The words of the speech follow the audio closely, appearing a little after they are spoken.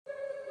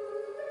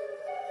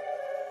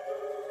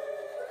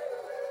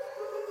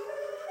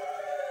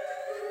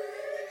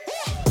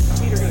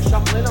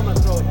in, I'm going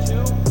to throw it 2,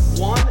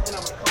 1, and I'm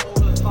going to come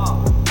over the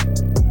top.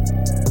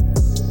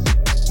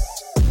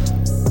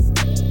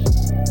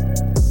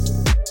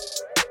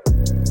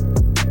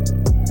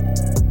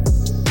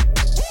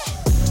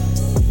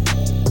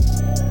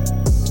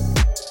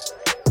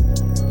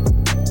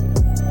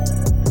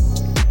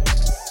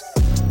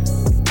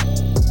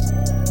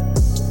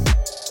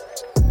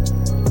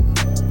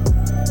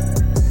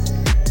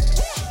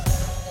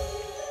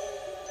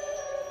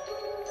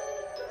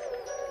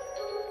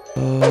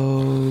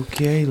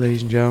 Okay,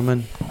 ladies and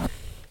gentlemen,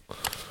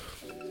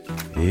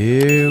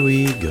 here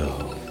we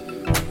go.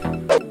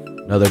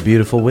 Another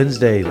beautiful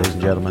Wednesday, ladies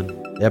and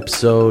gentlemen.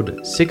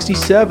 Episode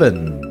 67.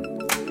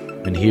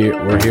 And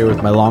we're here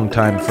with my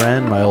longtime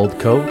friend, my old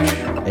coach,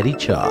 Eddie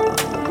Cha.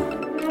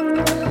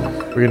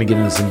 We're gonna get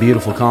into some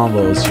beautiful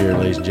combos here,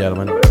 ladies and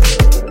gentlemen.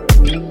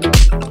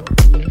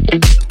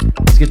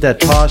 Let's get that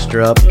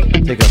posture up,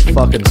 take a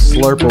fucking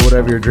slurp of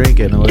whatever you're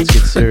drinking, and let's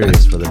get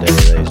serious for the day,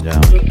 ladies and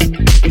gentlemen.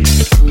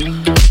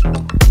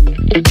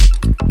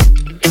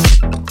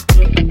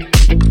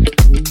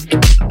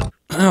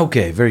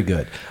 Okay, very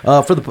good.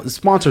 For the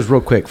sponsors,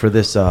 real quick for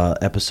this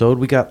episode,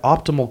 we got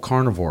Optimal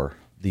Carnivore.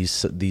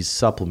 These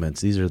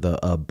supplements. These are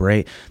the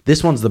brain.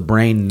 This one's the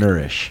Brain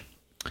Nourish.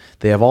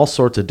 They have all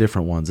sorts of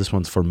different ones. This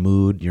one's for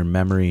mood, your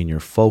memory, and your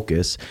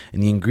focus.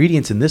 And the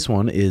ingredients in this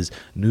one is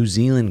New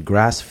Zealand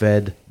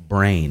grass-fed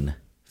brain,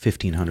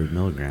 1,500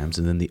 milligrams.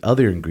 And then the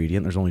other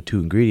ingredient, there's only 2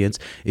 ingredients,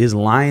 is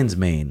lion's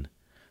mane.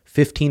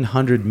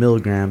 1,500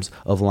 milligrams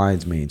of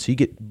lion's mane. So you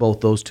get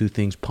both those 2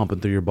 things pumping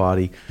through your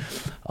body.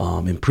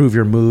 Improve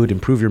your mood,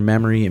 improve your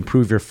memory,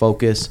 improve your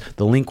focus.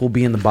 The link will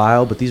be in the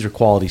bio, but these are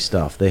quality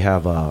stuff. They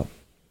have a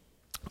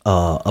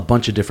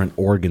bunch of different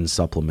organ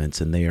supplements,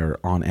 and they are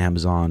on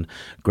Amazon.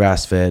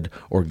 Grass-fed,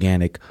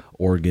 organic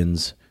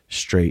organs,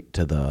 straight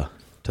to the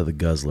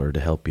guzzler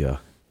to help you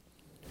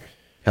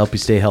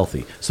stay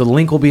healthy. So the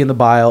link will be in the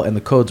bio, and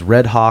the code's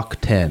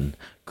RedHawk10.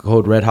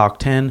 Code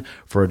RedHawk10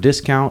 for a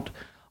discount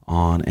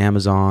on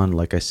Amazon.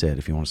 Like I said,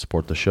 if you want to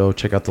support the show,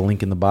 check out the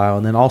link in the bio.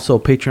 And then also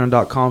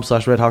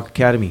patreon.com/RedHawk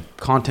Academy.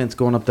 Content's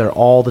going up there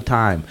all the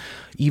time.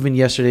 Even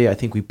yesterday, I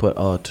think we put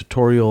a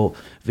tutorial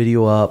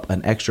video up,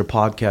 an extra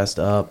podcast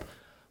up.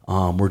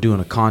 We're doing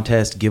a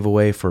contest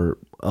giveaway for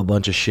a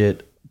bunch of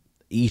shit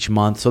each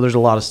month. So there's a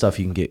lot of stuff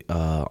you can get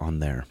on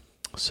there.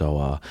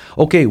 So,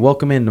 okay,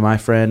 welcome in to my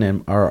friend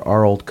and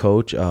our old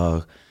coach,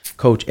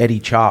 Coach Eddie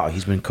Cha.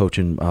 He's been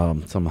coaching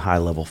some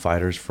high-level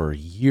fighters for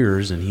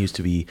years, and he used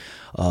to be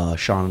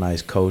Sean and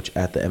I's coach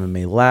at the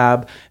MMA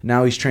Lab.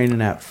 Now he's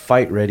training at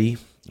Fight Ready,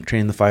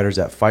 training the fighters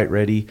at Fight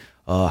Ready.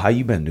 How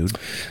you been, dude?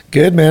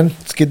 Good, man.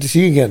 It's good to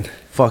see you again.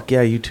 Fuck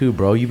yeah, you too,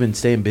 bro. You've been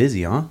staying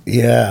busy, huh?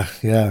 Yeah.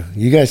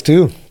 You guys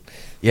too.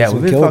 Yeah,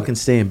 we've been fucking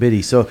staying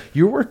busy. So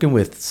you're working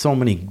with so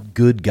many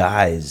good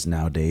guys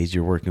nowadays.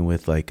 You're working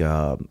with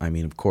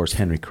of course,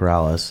 Henry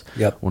Corrales,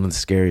 one of the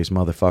scariest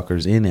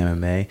motherfuckers in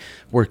MMA.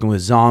 Working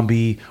with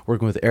Zombie,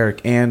 working with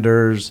Eric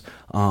Anders,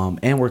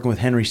 and working with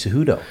Henry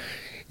Cejudo.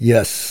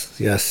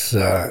 Yes.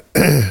 I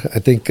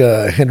think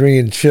Henry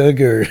and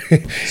Suga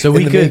are so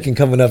we making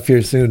coming up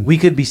here soon. We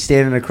could be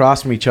standing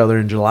across from each other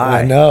in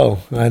July. I know.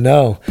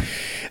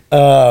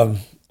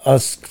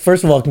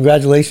 First of all,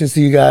 congratulations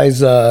to you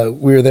guys.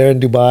 We were there in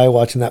Dubai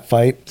watching that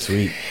fight.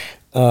 Sweet.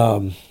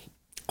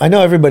 I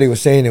know everybody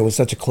was saying it was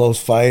such a close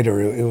fight or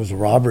it was a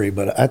robbery,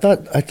 but I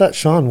thought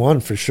Sean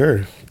won for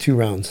sure. 2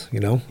 rounds,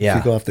 Yeah. If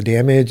you go off the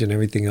damage and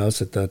everything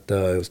else, I thought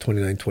it was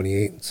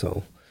 29-28.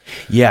 So.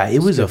 Yeah, it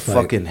was a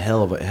fucking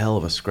hell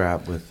of a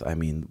scrap with,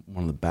 one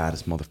of the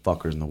baddest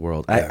motherfuckers in the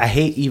world. Yeah. I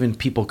hate even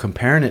people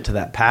comparing it to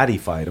that Patty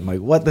fight. I'm like,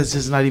 what? This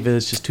is not even,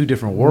 it's just 2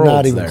 different worlds.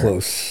 Not even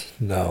close.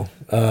 No.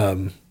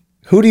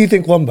 Who do you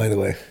think won, by the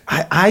way?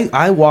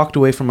 I walked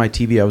away from my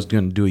TV. I was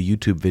going to do a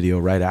YouTube video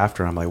right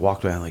after. I'm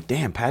walked away. I'm like,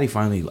 damn, Patty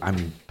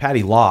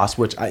lost,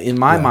 which in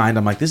my mind,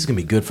 I'm like, this is going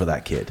to be good for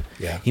that kid.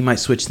 Yeah. He might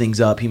switch things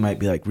up. He might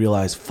be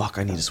realize, fuck,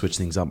 I need to switch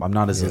things up. I'm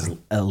not as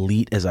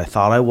elite as I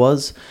thought I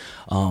was.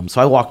 So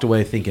I walked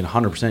away thinking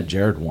 100%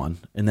 Jared won.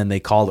 And then they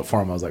called it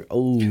for him. I was like,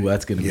 oh,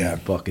 that's going to be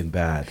fucking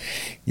bad.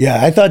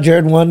 Yeah, I thought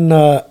Jared won.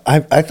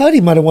 I thought he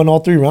might have won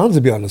all 3 rounds,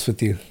 to be honest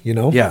with you.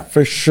 Yeah.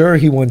 For sure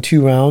he won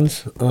 2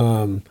 rounds.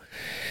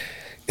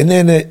 And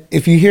then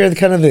if you hear the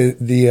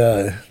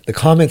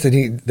comments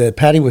that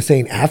Patty was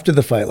saying after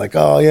the fight, like,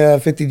 oh yeah,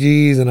 50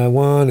 G's and I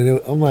won,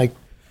 and I'm like,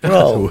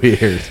 bro,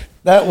 that's weird.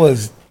 That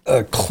was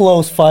a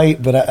close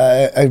fight, but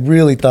I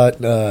really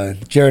thought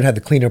Jared had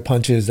the cleaner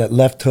punches. That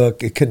left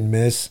hook, it couldn't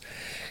miss.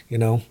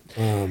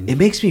 It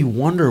makes me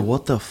wonder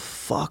what the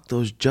fuck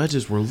those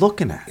judges were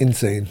looking at.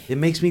 Insane. It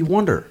makes me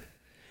wonder.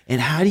 And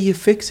how do you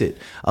fix it?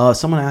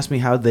 Someone asked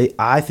me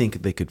I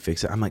think they could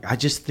fix it. I'm like, I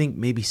just think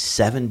maybe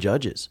 7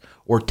 judges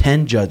or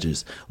 10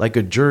 judges, like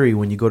a jury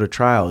when you go to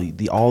trial.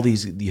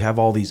 You have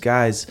all these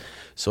guys,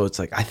 so it's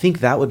like I think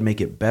that would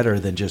make it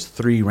better than just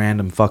 3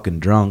 random fucking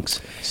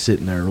drunks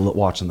sitting there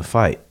watching the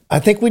fight. I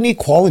think we need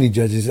quality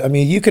judges. I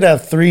mean, you could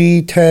have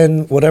 3,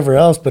 10, whatever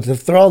else, but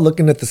if they're all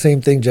looking at the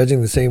same thing,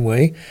 judging the same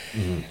way,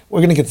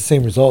 we're going to get the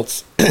same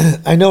results.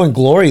 I know in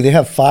Glory, they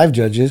have 5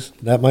 judges.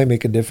 That might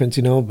make a difference,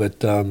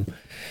 but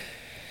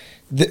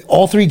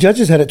all 3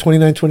 judges had it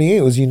 29-28.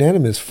 It was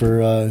unanimous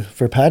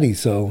for Patty.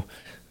 So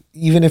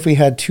even if we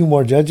had 2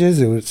 more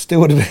judges, it still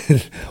would have been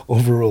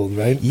overruled,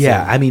 right?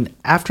 Yeah, so, I mean,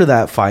 after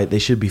that fight, they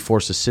should be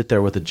forced to sit there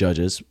with the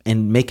judges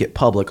and make it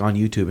public on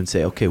YouTube and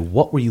say, okay,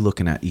 what were you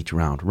looking at each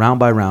round? Round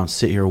by round,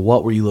 sit here.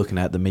 What were you looking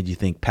at that made you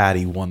think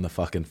Patty won the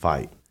fucking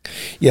fight?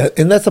 Yeah,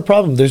 and that's the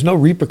problem. There's no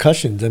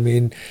repercussions. I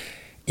mean,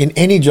 in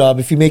any job,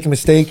 if you make a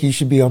mistake, you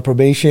should be on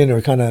probation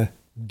or kind of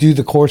do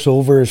the course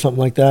over or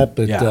something like that.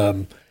 But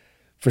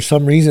for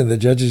some reason, the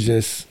judges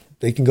just...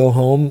 They can go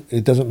home.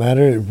 It doesn't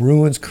matter. It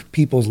ruins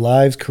people's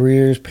lives,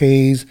 careers,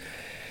 pays.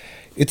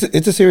 It's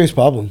a serious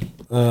problem.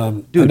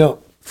 Dude,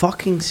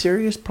 fucking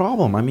serious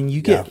problem. I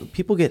mean,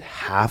 people get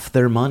half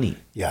their money.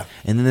 Yeah.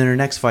 And then their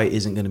next fight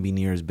isn't going to be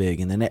near as big.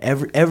 And then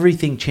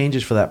everything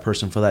changes for that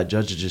person, for that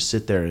judge to just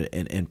sit there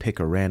and pick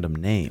a random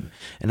name.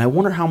 And I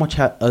wonder how much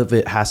of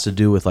it has to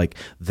do with like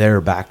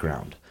their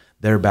background.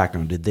 Were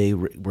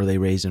they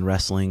raised in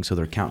wrestling, so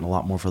they're counting a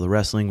lot more for the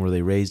wrestling? Were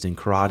they raised in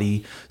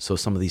karate, so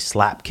some of these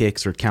slap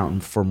kicks are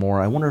counting for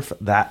more? I wonder if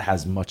that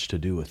has much to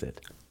do with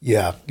it.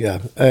 Yeah.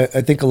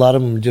 I think a lot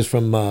of them are just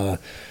from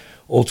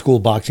old school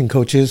boxing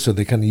coaches, so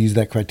they kind of use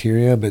that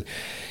criteria. But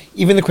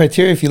even the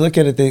criteria, if you look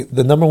at it,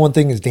 the number one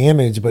thing is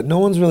damage, but no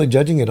one's really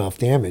judging it off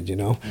damage,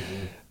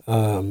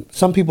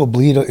 Some people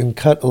bleed and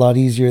cut a lot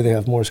easier. They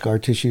have more scar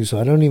tissue, so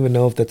I don't even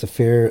know if that's a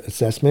fair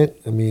assessment.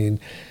 I mean...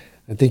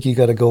 I think you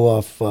got to go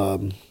off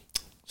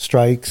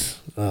strikes,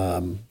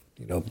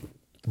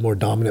 more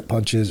dominant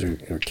punches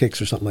or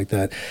kicks or something like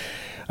that.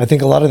 I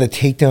think a lot of the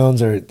takedowns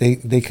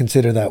they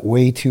consider that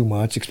way too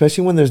much,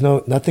 especially when there's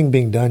nothing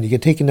being done. You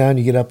get taken down,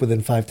 you get up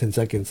within 5-10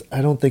 seconds.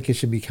 I don't think it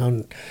should be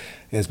counted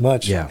as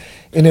much. Yeah.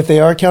 And if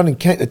they are counting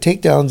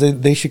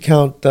takedowns, they should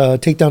count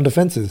takedown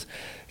defenses.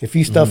 If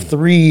you stuff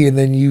 3 and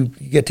then you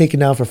get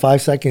taken down for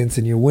 5 seconds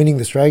and you're winning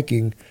the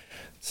striking.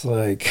 It's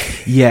like...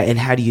 Yeah, and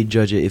how do you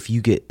judge it if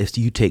you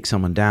take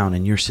someone down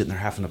and you're sitting there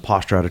having to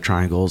posture out of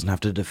triangles and have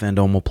to defend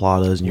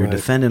omoplatas and you're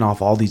defending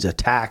off all these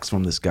attacks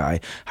from this guy?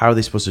 How are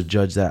they supposed to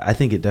judge that? I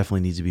think it definitely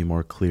needs to be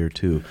more clear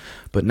too.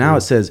 But now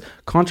it says,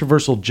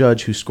 controversial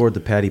judge who scored the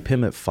Paddy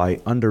Pimmet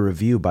fight under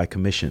review by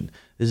commission.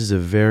 This is a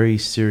very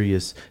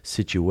serious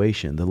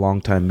situation. The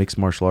longtime mixed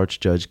martial arts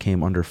judge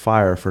came under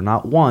fire for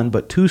not 1,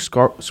 but 2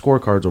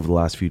 scorecards over the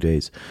last few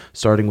days,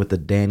 starting with the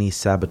Danny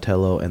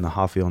Sabatello and the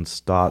Rafael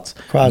Stotts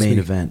main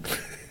event.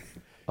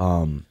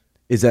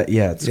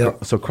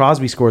 So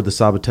Crosby scored the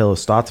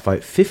Sabatello-Stotts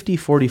fight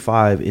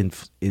 50-45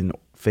 in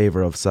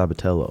favor of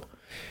Sabatello,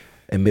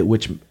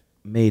 which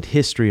made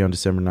history on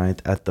December 9th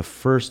at the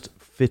first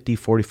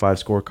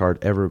 50-45 scorecard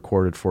ever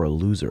recorded for a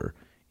loser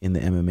in the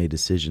MMA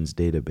decisions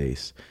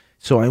database.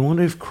 So I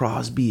wonder if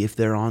Crosby's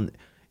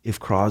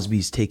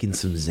taking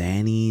some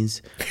Xannies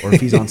or if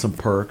he's on some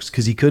perks,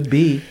 because he could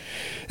be.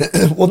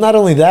 Well, not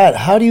only that,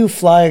 how do you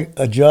fly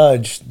a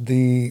judge?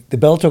 The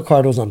Bellator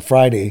card was on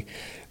Friday.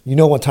 You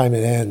know what time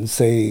it ends,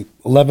 say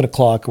 11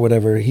 o'clock or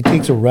whatever. He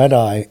takes a red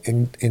eye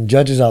and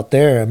judges out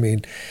there. I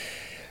mean,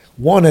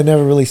 I've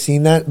never really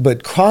seen that.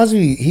 But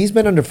Crosby, he's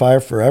been under fire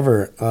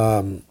forever.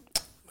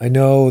 I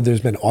know there's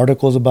been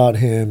articles about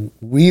him.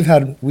 We've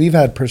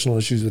had personal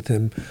issues with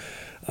him.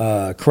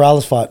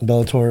 Corrales fought in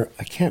Bellator.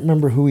 I can't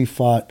remember who he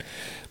fought,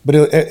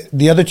 but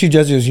the other 2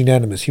 judges was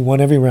unanimous. He won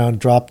every round,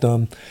 dropped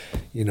them,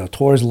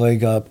 tore his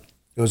leg up.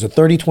 It was a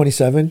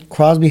 30-27.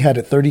 Crosby had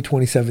it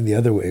 30-27 the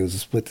other way. It was a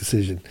split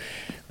decision.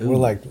 We're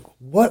like,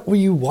 what were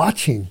you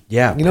watching?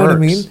 Yeah, you know what I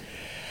mean?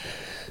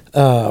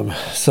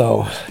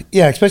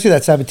 Especially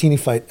that Sabatini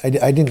fight.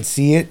 I didn't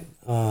see it,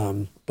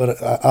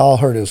 but I all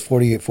heard it was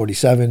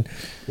 48-47,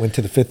 went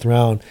to the 5th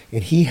round,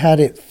 and he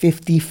had it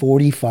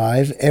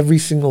 50-45 every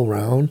single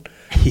round.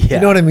 Yeah. You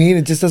know what I mean?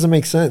 It just doesn't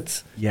make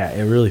sense. Yeah,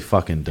 it really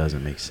fucking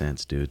doesn't make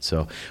sense, dude.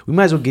 So we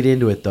might as well get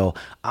into it, though.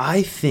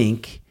 I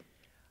think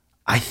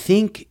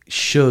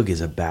Suge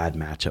is a bad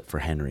matchup for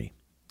Henry.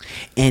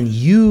 And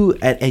you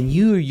are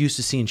used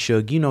to seeing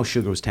Suge.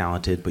 Sugar was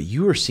talented, but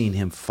you were seeing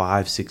him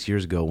 5-6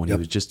 years ago when he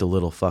was just a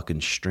little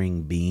fucking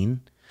string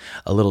bean.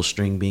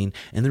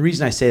 And the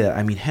reason I say that,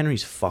 I mean,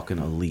 Henry's fucking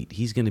elite.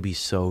 He's going to be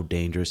so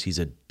dangerous. He's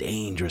a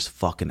dangerous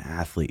fucking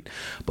athlete.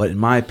 But in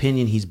my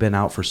opinion, he's been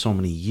out for so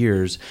many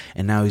years,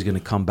 and now he's going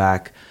to come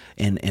back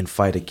and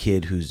fight a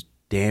kid who's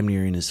damn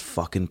near in his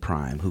fucking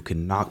prime, who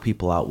can knock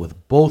people out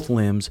with both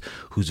limbs,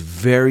 who's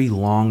very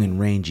long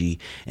and rangy.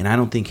 And I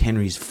don't think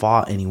Henry's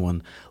fought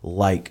anyone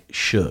like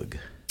Suge.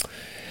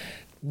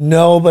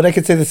 No, but I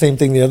could say the same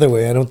thing the other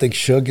way. I don't think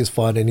Suge has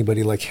fought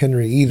anybody like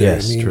Henry either.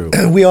 Yes, true.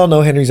 We all know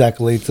Henry's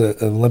accolades, an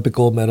Olympic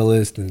gold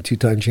medalist and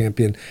 2-time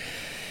champion.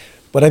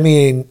 But I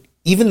mean,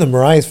 even the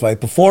Moraes fight,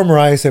 before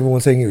Moraes,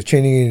 everyone's saying he was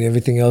training and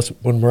everything else.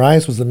 When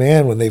Moraes was the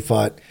man, when they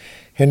fought,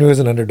 Henry was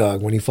an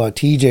underdog. When he fought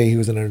TJ, he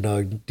was an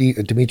underdog.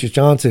 Demetrius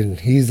Johnson,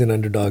 he's an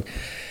underdog.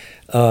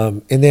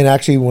 And then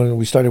actually when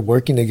we started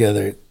working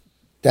together,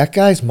 that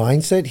guy's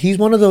mindset, he's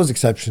one of those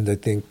exceptions, I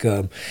think.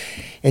 And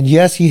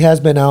yes, he has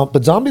been out,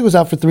 but Zombie was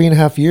out for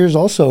 3.5 years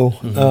also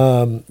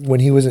when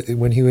he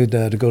would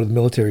to go to the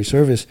military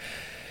service.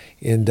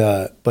 And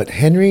but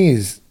Henry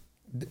is,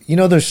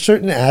 there's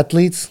certain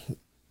athletes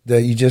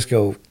that you just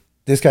go,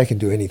 this guy can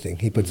do anything.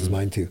 He puts his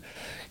mind to.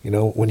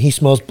 When he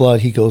smells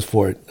blood, he goes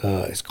for it.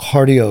 His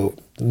cardio,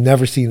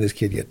 never seen this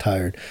kid get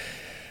tired.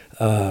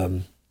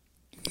 I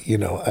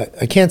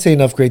can't say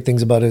enough great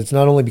things about it. It's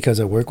not only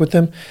because I work with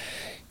him.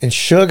 And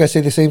Suge, I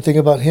say the same thing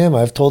about him.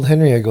 I've told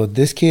Henry, I go,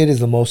 this kid is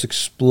the most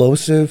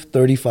explosive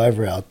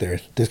 35er out there.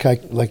 This guy,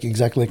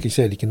 exactly like you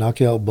said, he can knock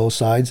you out both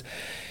sides.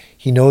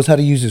 He knows how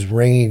to use his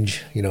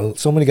range.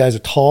 So many guys are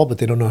tall, but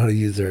they don't know how to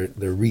use their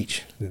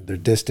reach, their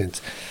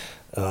distance.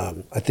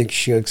 I think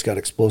Suge's got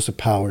explosive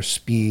power,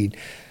 speed.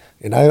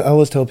 And I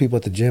always tell people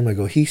at the gym, I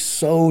go, he's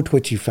so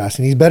twitchy fast.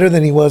 And he's better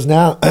than he was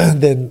now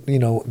than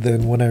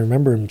when I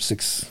remember him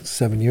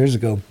 6-7 years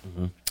ago.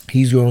 Mm-hmm.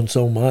 He's grown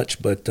so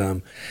much, but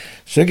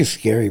Suge is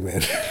scary,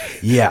 man.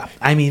 Yeah,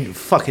 I mean,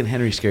 fucking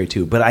Henry's scary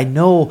too. But I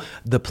know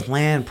the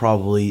plan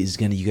probably is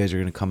you guys are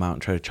gonna come out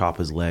and try to chop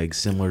his legs,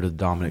 similar to the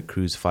Dominic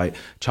Cruz fight.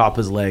 Chop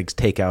his legs,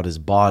 take out his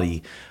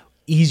body.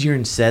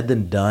 Easier said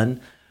than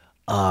done.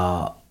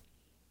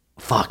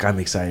 Fuck, I'm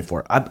excited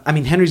for it. I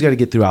mean, Henry's got to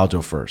get through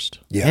Aljo first.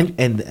 Yeah.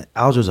 And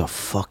Aljo's a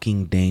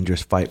fucking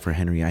dangerous fight for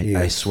Henry.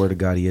 I swear to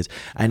God he is.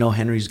 I know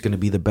Henry's going to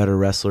be the better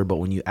wrestler, but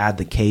when you add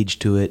the cage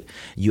to it,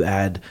 you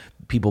add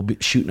people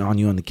shooting on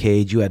you on the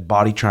cage, you add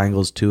body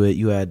triangles to it,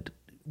 you add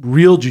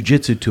real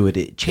jiu-jitsu to it,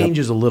 it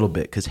changes a little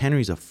bit because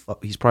Henry's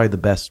he's probably the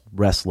best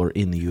wrestler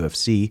in the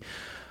UFC.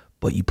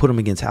 But you put him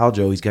against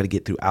Aljo, he's got to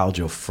get through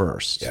Aljo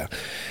first. Yeah.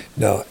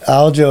 No,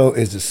 Aljo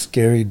is a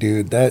scary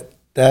dude.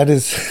 That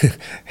is,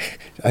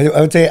 I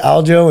would say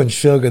Aljo and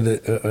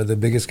Suga are the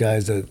biggest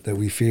guys that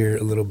we fear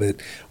a little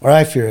bit, or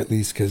I fear at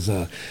least, because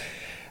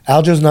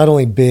Aljo's not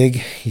only big,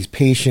 he's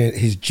patient,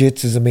 his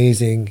jits is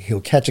amazing,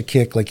 he'll catch a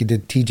kick like he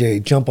did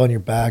TJ, jump on your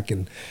back,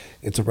 and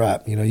it's a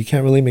wrap. You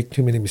can't really make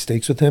too many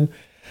mistakes with him.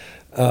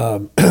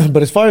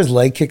 But as far as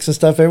leg kicks and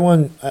stuff,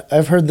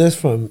 I've heard this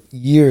from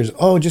years.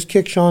 Oh, just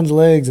kick Sean's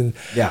legs, and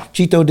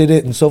Chito did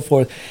it, and so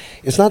forth.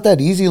 It's not that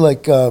easy.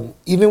 Like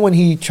even when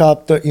he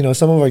chopped,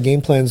 some of our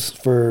game plans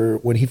for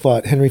when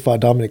Henry fought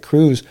Dominic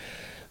Cruz.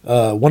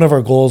 One of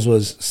our goals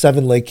was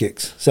 7 leg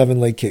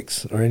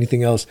kicks, or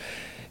anything else.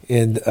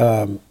 And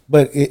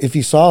but if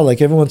you saw,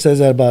 like everyone says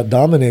that about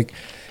Dominic,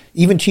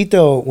 even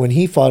Chito when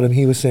he fought him,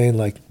 he was saying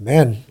like,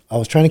 man, I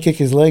was trying to kick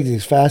his legs.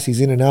 He's fast.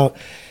 He's in and out.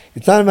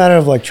 It's not a matter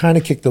of like trying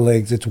to kick the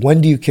legs. It's when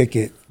do you kick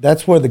it?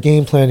 That's where the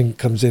game planning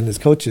comes in as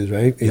coaches,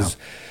 right?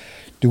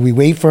 Do we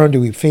wait for him?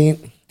 Do we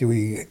feint? Do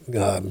we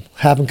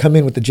have him come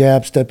in with the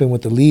jab, step in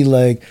with the lead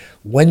leg?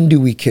 When do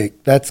we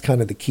kick? That's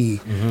kind of the key.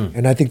 Mm-hmm.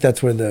 And I think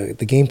that's where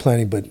the game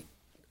planning. But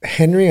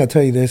Henry, I'll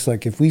tell you this,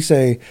 like if we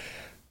say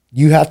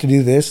you have to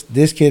do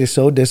this kid is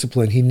so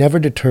disciplined. He never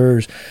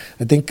deters.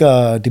 I think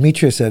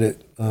Demetrius said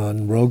it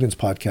on Rogan's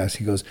podcast.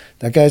 He goes,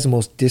 that guy's the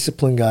most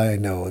disciplined guy I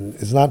know. And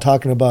it's not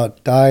talking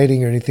about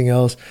dieting or anything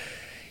else.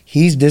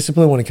 He's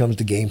disciplined when it comes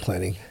to game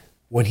planning.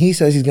 When he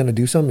says he's going to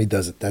do something, he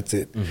does it. That's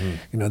it.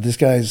 Mm-hmm. This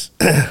guy's,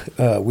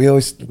 we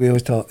always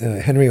tell,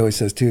 Henry always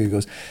says too, he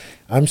goes,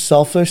 I'm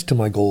selfish to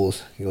my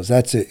goals. He goes,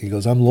 that's it. He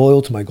goes, I'm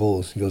loyal to my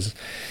goals. He goes,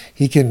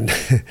 he can,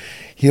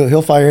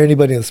 he'll fire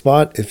anybody on the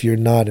spot if you're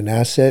not an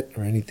asset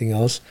or anything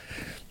else.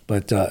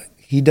 But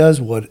he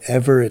does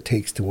whatever it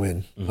takes to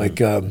win. Mm-hmm.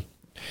 Like,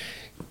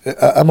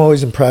 I'm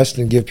always impressed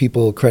and give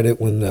people credit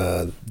when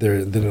they're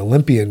an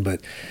Olympian,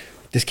 but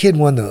this kid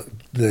won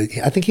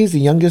I think he's the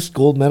youngest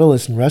gold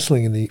medalist in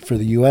wrestling for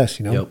the U.S.,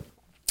 Yep.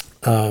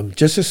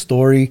 Just a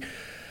story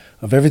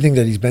of everything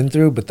that he's been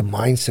through, but the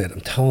mindset,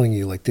 I'm telling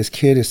you, like this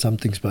kid is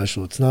something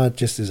special. It's not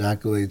just his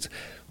accolades.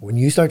 When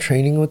you start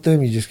training with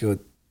them, you just go,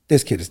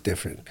 this kid is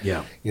different.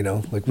 Yeah.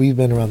 Like we've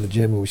been around the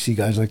gym and we see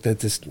guys like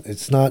that.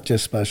 It's not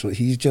just special.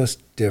 He's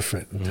just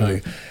different, I'll tell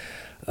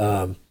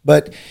you.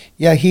 But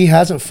yeah, he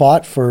hasn't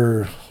fought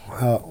for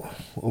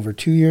over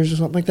 2 years or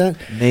something like that.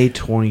 May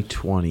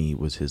 2020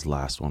 was his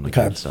last one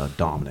against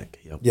Dominic.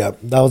 Yep. Yeah,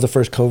 that was the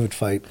first COVID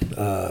fight,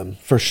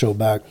 first show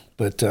back.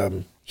 But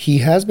he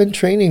has been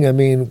training. I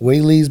mean,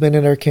 Whaley's been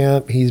in our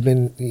camp. He's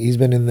been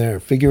in there.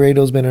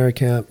 Figueiredo's been in our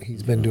camp.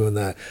 He's been doing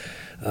that.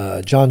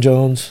 John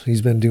Jones,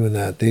 he's been doing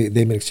that. They've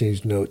been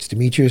exchanging notes.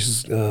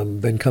 Demetrius has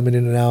been coming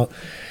in and out.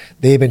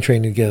 They've been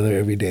training together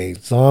every day.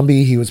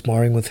 Zombie, he was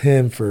sparring with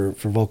him for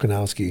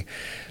Volkanovski.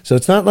 So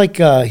it's not like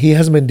he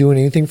hasn't been doing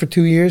anything for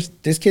 2 years.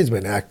 This kid's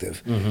been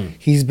active. Mm-hmm.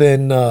 He's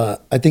been,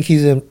 I think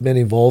he's been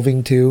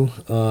evolving too.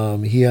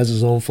 He has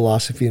his own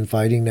philosophy in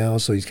fighting now,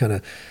 so he's kind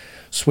of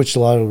switched a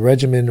lot of the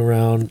regimen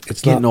around.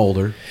 It's getting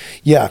older.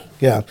 Yeah.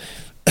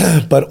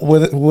 But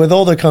with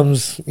older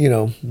comes,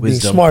 being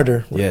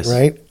smarter, yes.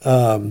 Right?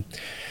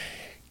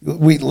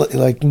 We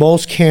like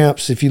most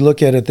camps, if you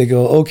look at it, they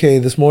go, okay,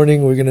 this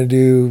morning we're going to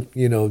do,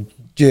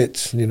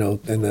 jits,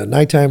 and the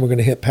nighttime we're going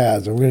to hit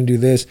pads, or we're going to do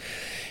this.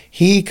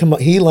 He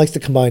likes to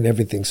combine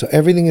everything. So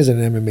everything is an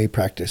MMA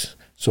practice.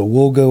 So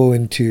we'll go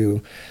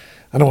into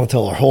I don't want to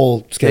tell our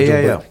whole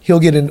schedule, but he'll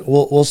get in.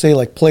 We'll say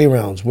like play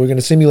rounds. We're going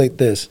to simulate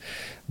this.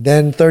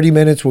 Then 30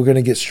 minutes, we're going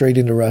to get straight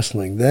into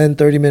wrestling. Then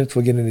 30 minutes,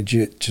 we'll get into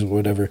jiu-jitsu,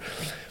 whatever.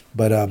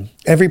 But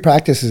every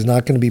practice is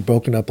not going to be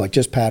broken up like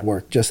just pad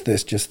work, just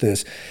this,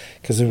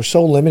 because we're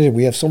so limited.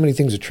 We have so many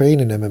things to train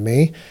in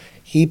MMA.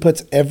 He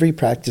puts every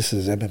practice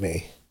as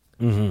MMA,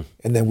 and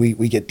then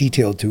we get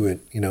detailed to it.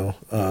 You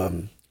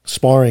know,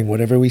 sparring,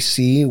 whatever we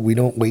see, we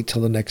don't wait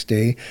till the next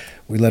day.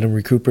 We let him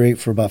recuperate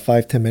for about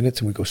 5-10 minutes,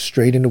 and we go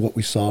straight into what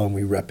we saw, and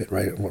we rep it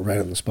right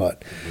on the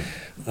spot.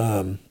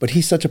 But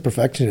he's such a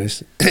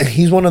perfectionist.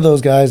 He's one of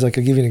those guys. Like,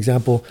 I'll give you an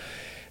example.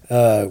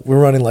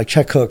 We're running like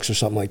check hooks or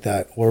something like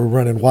that, or we're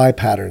running Y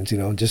patterns, you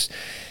know, just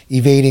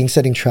evading,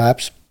 setting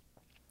traps.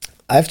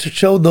 I've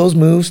showed those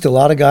moves to a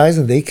lot of guys,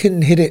 and they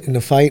couldn't hit it in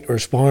a fight or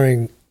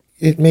sparring.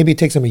 Maybe it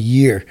takes them a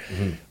year,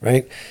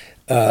 right?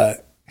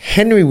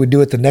 Henry would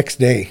do it the next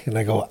day, and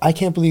I go, I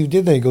can't believe you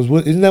did that. He goes,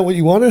 well, isn't that what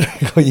you wanted?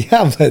 I go,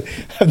 yeah, but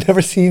I've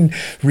never seen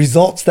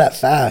results that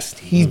fast.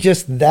 He's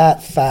just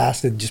that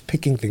fast at just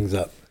picking things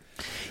up.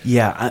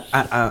 Yeah,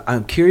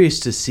 I'm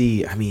curious to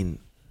see. I mean,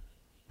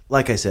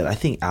 like I said, I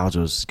think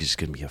Aljo's just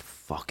going to be a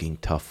fucking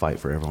tough fight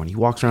for everyone. He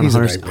walks around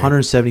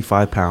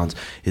 175 pounds.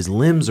 His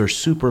limbs are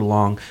super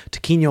long.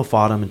 Taquino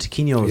fought him, and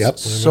Taquino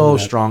is so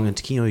strong. And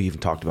Taquino even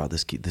talked about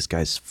this. This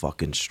guy's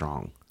fucking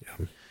strong.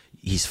 Yeah.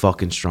 He's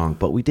fucking strong.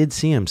 But we did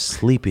see him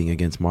sleeping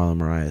against Marlon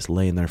Moraes,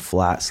 laying there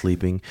flat,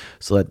 sleeping.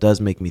 So that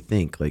does make me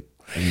think, like,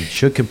 I mean,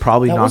 Suge can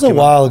probably knock him out. That was a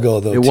while ago,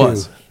 though, It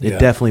was. It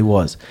definitely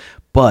was.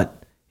 But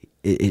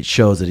it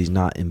shows that he's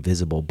not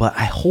invisible. But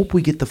I hope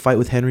we get the fight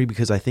with Henry,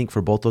 because I think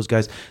for both those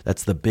guys,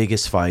 that's the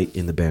biggest fight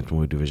in the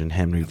bantamweight division,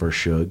 Henry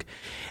versus Suge.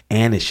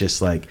 And it's just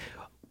like,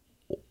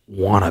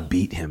 want to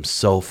beat him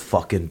so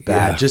fucking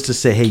bad. Just to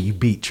say, hey, you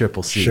beat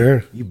Triple C.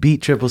 Sure. You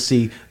beat Triple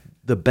C,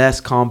 the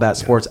best combat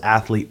sports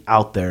athlete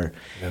out there.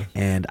 Yeah.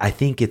 And I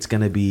think it's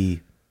going to be,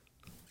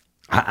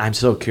 I'm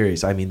so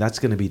curious. I mean, that's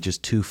going to be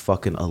just two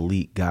fucking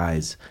elite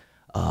guys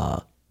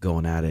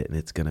going at it. And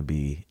it's going to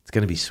be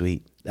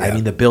sweet. Yeah. I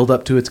mean, the build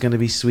up to it's going to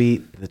be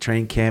sweet. The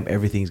training camp,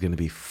 everything's going to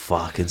be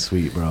fucking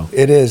sweet, bro.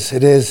 It is.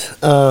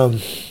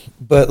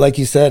 But like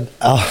you said,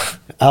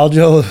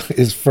 Aljo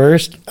is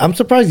first. I'm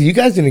surprised you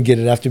guys didn't get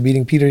it after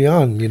beating Peter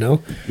Yan, you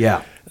know?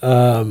 Yeah.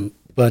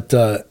 But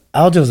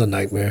Aljo's a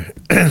nightmare.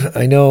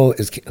 I know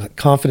as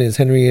confident as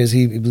Henry is,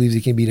 he believes he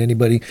can beat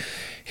anybody.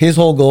 His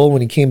whole goal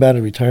when he came out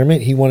of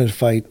retirement, he wanted to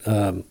fight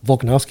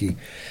Volkanovski.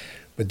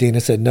 But Dana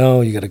said,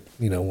 no, you got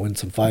to, win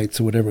some fights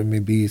or whatever it may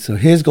be. So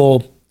his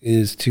goal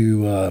is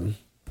to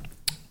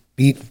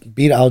beat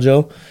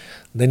Aljo.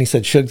 Then he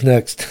said, Suge's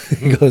next.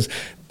 He goes,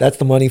 that's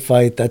the money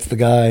fight. That's the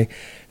guy.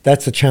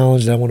 That's the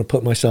challenge that I want to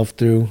put myself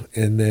through.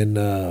 And then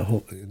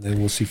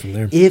we'll see from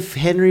there. If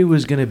Henry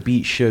was going to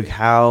beat Suge,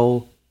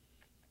 how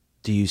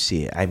do you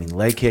see it? I mean,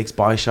 leg kicks,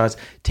 body shots,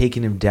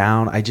 taking him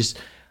down.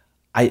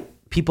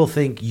 People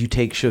think you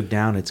take Suge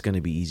down, it's going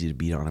to be easy to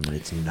beat on him, but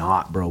it's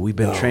not, bro. We've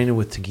been training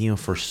with Taquino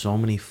for so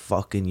many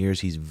fucking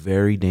years. He's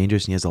very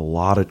dangerous, and he has a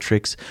lot of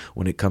tricks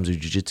when it comes to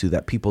jiu-jitsu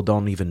that people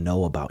don't even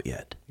know about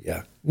yet.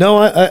 Yeah. No,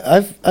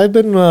 I've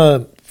been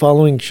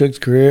following Suge's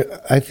career.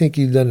 I think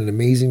you've done an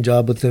amazing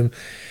job with him.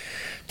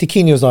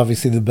 Taquino's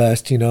obviously the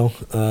best,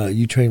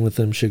 You train with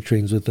him, Suge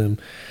trains with him.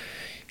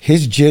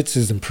 His jits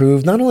is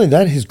improved. Not only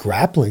that, his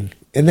grappling.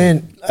 And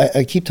then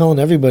I keep telling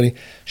everybody,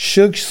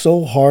 Suge's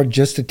so hard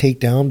just to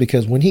take down,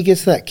 because when he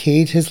gets to that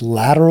cage, his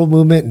lateral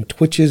movement and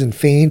twitches and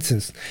feints,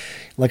 and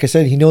like I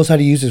said, he knows how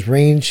to use his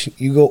range.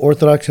 You go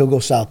orthodox, he'll go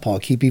southpaw,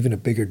 keep even a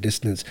bigger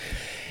distance.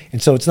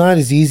 And so it's not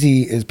as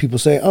easy as people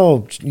say,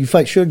 oh, you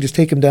fight Suge, just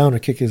take him down or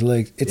kick his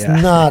legs. It's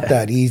not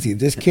that easy.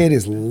 This kid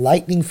is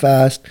lightning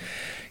fast.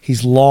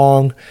 He's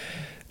long.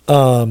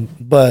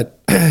 But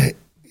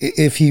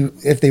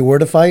if they were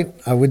to fight,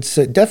 I would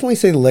definitely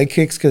say the leg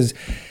kicks, because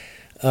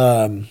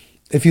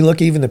if you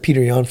look even the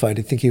Peter Yan fight,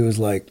 I think he was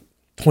like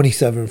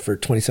 27 for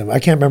 27. I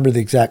can't remember the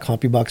exact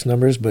CompuBox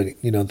numbers, but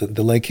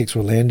the leg kicks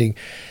were landing.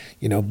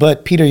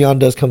 But Peter Yan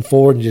does come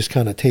forward and just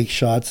kind of take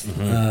shots.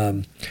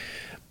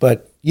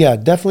 But yeah,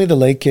 definitely the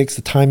leg kicks,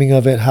 the timing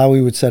of it, how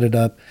he would set it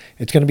up.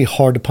 It's going to be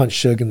hard to punch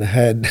Suge in the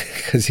head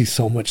because he's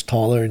so much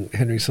taller and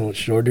Henry's so much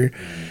shorter.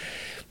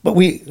 But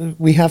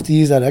we have to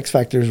use that X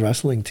factor as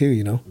wrestling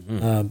too,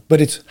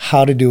 But it's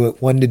how to do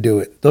it, when to do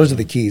it. Those are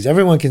the keys.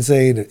 Everyone can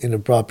say in a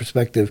broad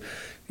perspective,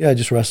 yeah,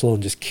 just wrestle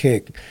and just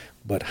kick.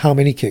 But how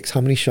many kicks?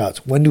 How many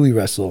shots? When do we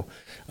wrestle?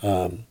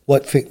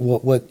 What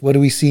do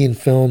we see in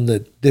film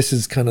that this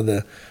is kind of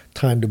the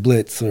time to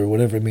blitz or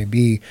whatever it may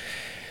be?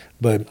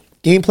 But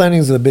game planning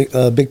is a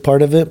big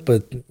part of it.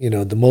 But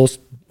the most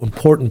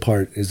important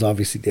part is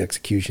obviously the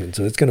execution.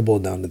 So it's going to boil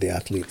down to the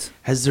athletes.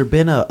 Has there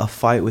been a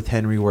fight with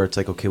Henry where it's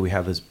like, okay, we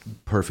have this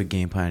perfect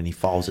game plan and he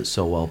follows it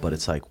so well, but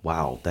it's like,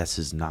 wow, this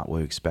is not what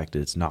we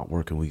expected. It's not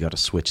working. We got to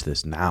switch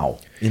this now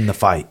in the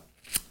fight.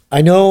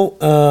 I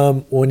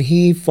know when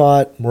he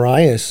fought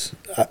Moraes,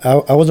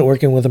 I wasn't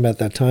working with him at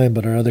that time,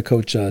 but our other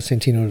coach,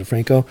 Santino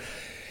DeFranco,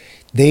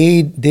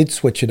 they did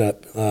switch it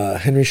up.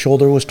 Henry's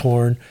shoulder was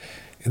torn,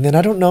 And then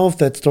I don't know if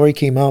that story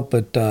came out,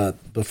 but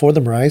before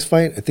the Moraes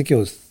fight, I think it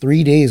was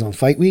 3 days on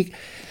fight week,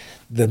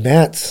 the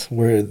mats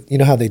were, you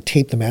know how they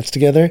tape the mats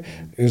together?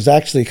 It was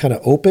actually kind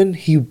of open.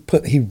 He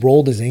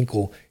rolled his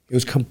ankle. It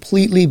was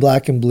completely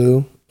black and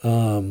blue.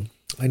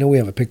 I know we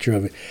have a picture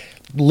of it.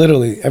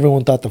 Literally,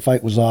 everyone thought the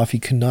fight was off. He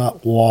could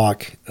not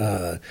walk.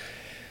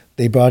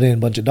 They brought in a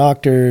bunch of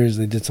doctors.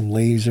 They did some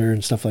laser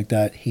and stuff like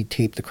that. He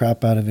taped the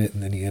crap out of it,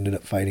 and then he ended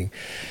up fighting.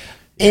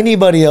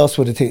 Anybody else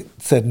would have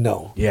said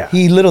no. Yeah.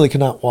 He literally could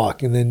not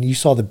walk. And then you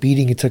saw the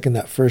beating he took in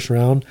that first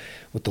round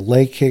with the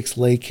leg kicks.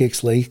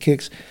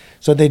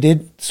 So they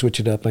did switch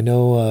it up. I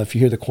know if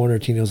you hear the corner,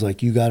 Tino's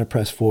like, you got to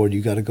press forward.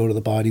 You got to go to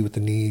the body with the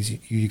knees.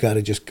 You got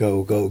to just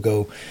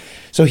go.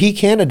 So he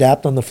can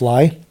adapt on the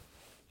fly.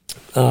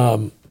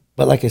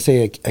 But like I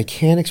say, I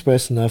can't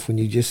express enough when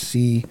you just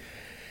see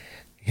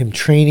him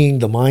training,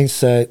 the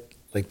mindset.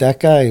 Like that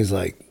guy is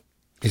like,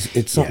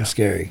 it's something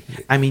scary.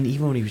 I mean,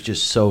 even when he was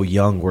just so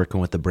young, working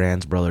with the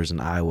Brands brothers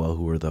in Iowa,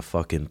 who were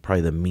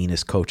probably the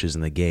meanest coaches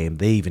in the game,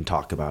 they even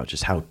talk about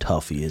just how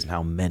tough he is and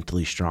how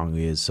mentally strong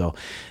he is. So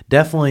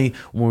definitely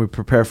when we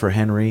prepare for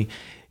Henry,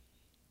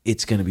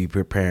 it's going to be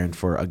preparing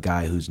for a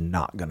guy who's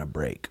not going to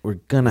break. We're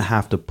going to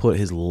have to put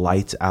his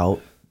lights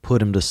out,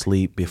 put him to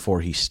sleep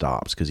before he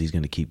stops, because he's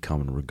going to keep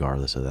coming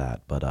regardless of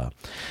that. But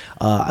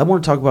I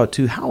want to talk about,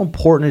 too, how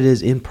important it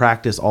is in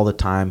practice all the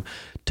time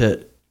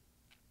to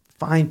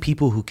find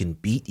people who can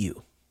beat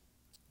you.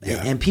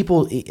 Yeah. And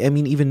people, I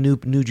mean, even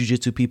new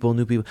jiu-jitsu people,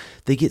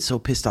 they get so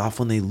pissed off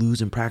when they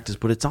lose in practice,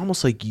 but it's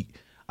almost like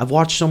I've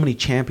watched so many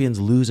champions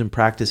lose in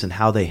practice and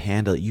how they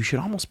handle it. You should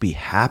almost be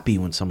happy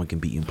when someone can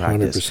beat you in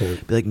practice.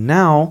 100%. Be like,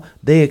 now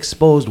they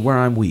exposed where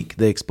I'm weak.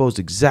 They exposed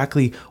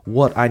exactly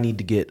what I need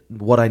to get,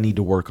 what I need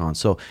to work on.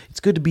 So it's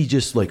good to be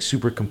just like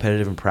super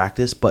competitive in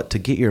practice, but to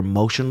get your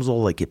emotions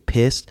all like get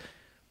pissed,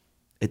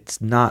 it's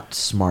not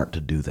smart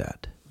to do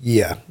that.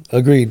 Yeah,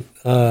 agreed.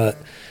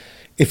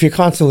 If you're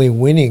constantly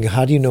winning,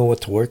 how do you know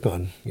what to work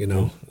on? You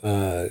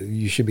know,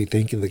 you should be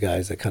thanking the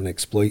guys that kind of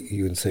exploit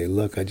you and say,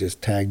 look, I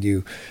just tagged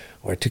you,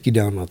 or I took you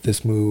down with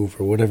this move,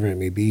 or whatever it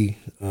may be.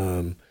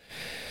 But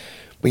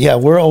yeah,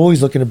 we're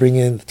always looking to bring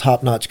in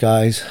top-notch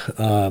guys,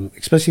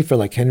 especially for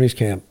like Henry's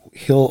camp.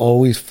 He'll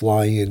always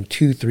fly in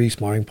 2-3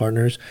 sparring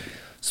partners,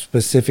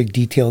 specific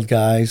detailed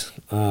guys.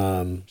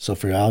 So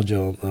for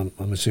Aljo,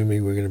 I'm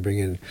assuming we're going to bring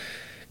in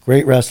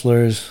great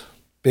wrestlers,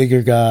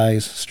 bigger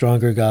guys,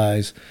 stronger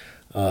guys,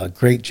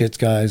 great jits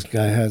guys,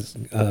 guys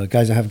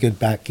that have good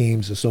back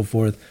games and so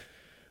forth.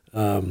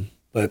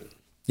 But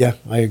yeah,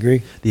 I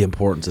agree. The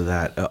importance of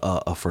that,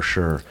 for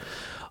sure.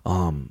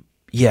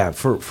 Yeah,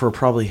 for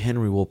probably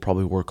Henry, we'll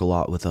probably work a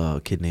lot with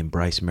a kid named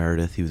Bryce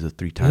Meredith. He was a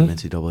 3-time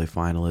NCAA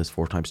finalist,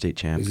 4-time state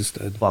champ. He's a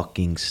stud.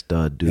 Fucking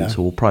stud, dude. Yeah.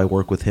 So we'll probably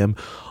work with him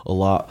a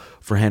lot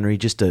for Henry,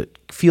 just to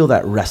feel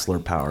that wrestler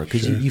power.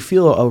 Because you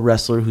feel a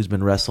wrestler who's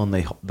been wrestling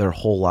their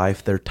whole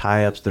life, their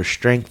tie-ups, their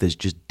strength is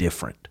just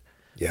different.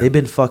 Yeah. They've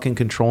been fucking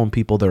controlling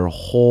people their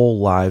whole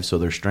lives, so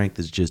their strength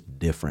is just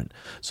different.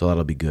 So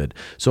that'll be good.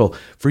 So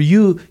for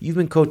you,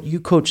 you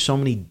coach so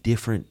many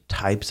different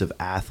types of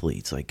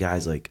athletes. Like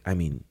guys,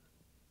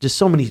 just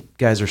so many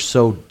guys are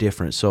so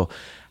different. So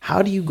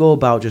how do you go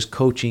about just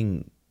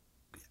coaching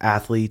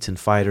athletes and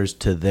fighters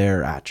to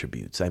their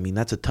attributes? I mean,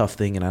 that's a tough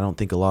thing, and I don't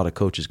think a lot of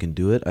coaches can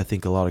do it. I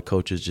think a lot of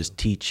coaches just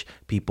teach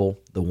people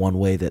the one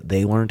way that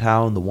they learned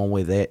how and the one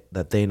way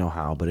that they know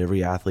how. But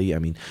every athlete, I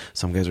mean,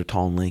 some guys are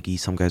tall and lanky,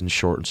 some guys are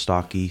short and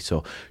stocky.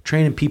 So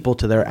training people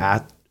to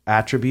their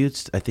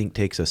attributes, I think,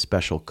 takes a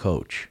special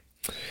coach.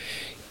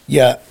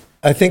 Yeah.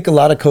 I think a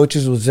lot of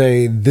coaches would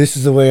say, this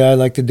is the way I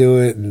like to do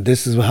it, and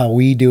this is how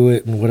we do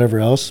it, and whatever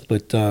else.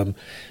 But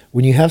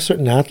when you have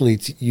certain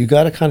athletes, you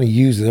got to kind of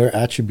use their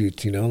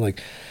attributes, you know?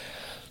 Like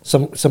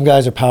some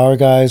guys are power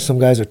guys, some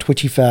guys are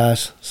twitchy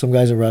fast, some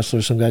guys are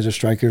wrestlers, some guys are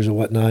strikers or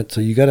whatnot.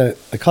 So you got to,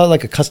 I call it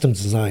like a custom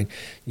design.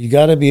 You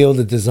got to be able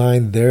to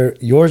design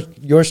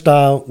your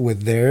style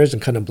with theirs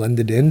and kind of blend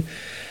it in.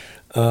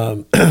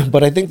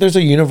 But I think there's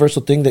a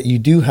universal thing that you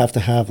do have to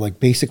have, like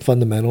basic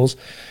fundamentals.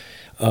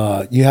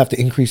 You have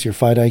to increase your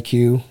fight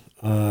IQ.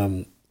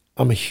 I'm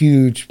a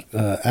huge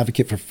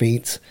advocate for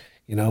feints.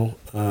 You know,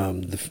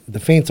 the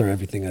feints are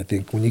everything. I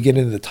think when you get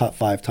into the top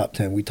 5, top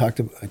 10,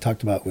 I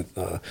talked about with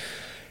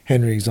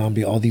Henry,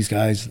 Zombie, all these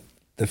guys,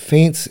 the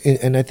feints,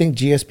 and I think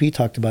GSP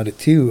talked about it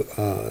too.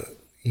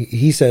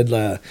 He said,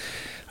 I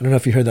don't know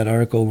if you heard that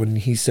article when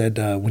he said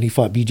when he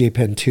fought BJ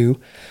Penn 2.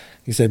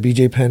 He said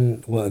BJ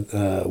Penn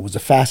was the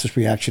fastest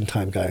reaction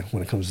time guy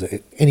when it comes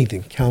to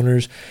anything,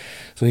 counters.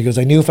 So he goes,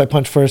 I knew if I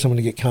punch first, I'm going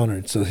to get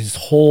countered. So his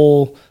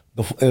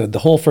the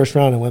whole first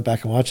round, I went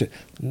back and watched it,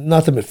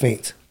 nothing but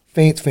feints.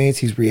 Feints.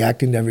 He's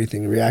reacting to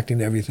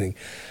everything.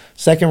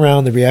 Second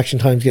round, the reaction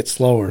times get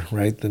slower,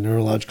 right? The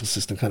neurological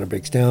system kind of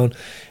breaks down,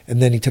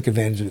 and then he took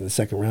advantage of it in the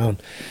second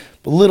round.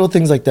 But little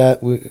things like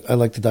that, I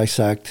like to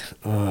dissect.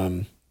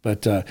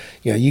 But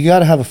yeah, you got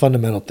to have a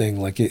fundamental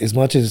thing. Like as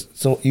much as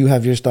you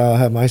have your style, I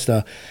have my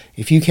style.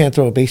 If you can't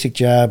throw a basic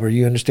jab or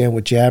you understand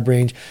what jab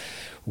range,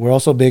 we're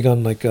also big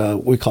on like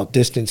what we call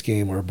distance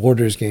game or a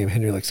borders game,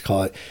 Henry likes to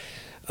call it.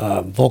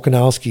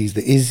 Volkanovski's,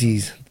 the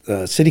Izzy's,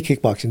 City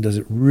Kickboxing does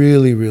it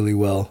really, really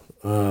well.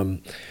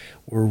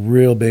 We're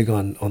real big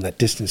on that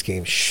distance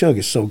game. Suge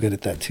is so good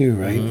at that too,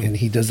 right? And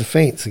he does the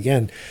feints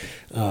again.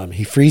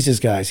 He freezes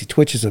guys, he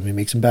twitches them, he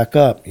makes them back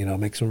up,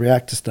 makes them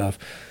react to stuff.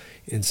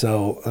 And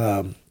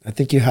so I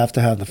think you have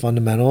to have the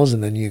fundamentals,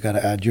 and then you got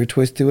to add your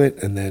twist to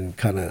it, and then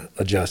kind of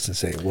adjust and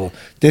say, well,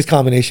 this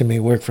combination may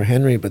work for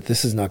Henry, but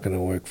this is not going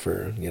to work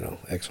for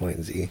X, Y,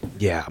 and Z.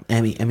 Yeah,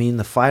 I mean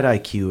the fight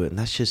IQ, and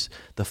that's just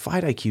the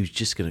fight IQ is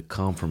just going to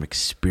come from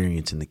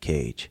experience in the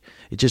cage.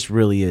 It just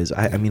really is.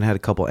 I mean, I had a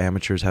couple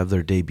amateurs have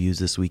their debuts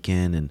this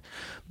weekend, and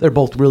they're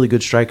both really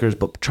good strikers,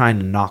 but trying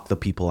to knock the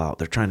people out.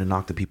 They're trying to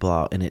knock the people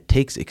out, and it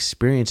takes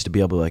experience to be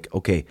able to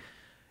okay.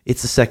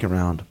 It's the second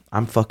round.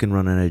 I'm fucking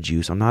running out of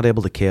juice. I'm not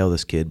able to KO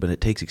this kid, but it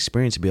takes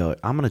experience to be like,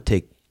 I'm gonna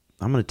take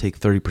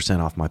 30%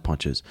 off my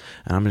punches,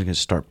 and I'm just gonna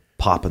start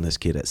popping this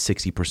kid at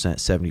 60%,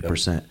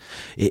 70%.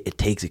 It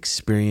takes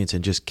experience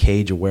and just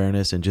cage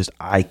awareness and just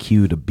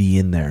IQ to be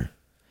in there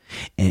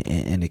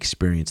and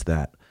experience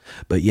that.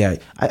 But yeah,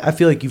 I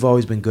feel like you've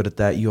always been good at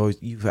that. You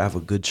have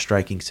a good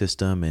striking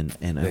system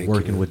and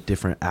working with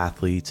different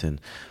athletes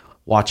and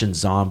watching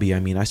Zombie. I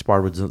mean, I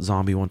sparred with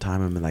Zombie one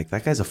time. I'm like,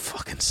 that guy's a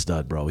fucking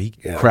stud, bro. He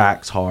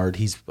cracks hard.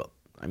 He's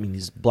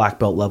black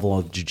belt level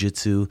of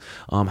jiu-jitsu.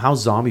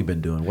 How's Zombie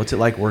been doing? What's it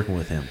like working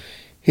with him?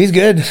 He's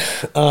good.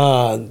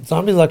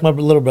 Zombie's like my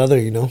little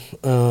brother,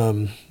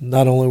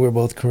 Not only we're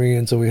both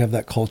Korean, so we have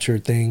that culture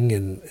thing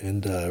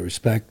and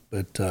respect,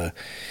 but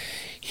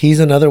he's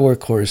another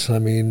workhorse. I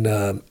mean,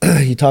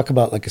 you talk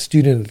about like a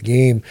student of the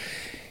game.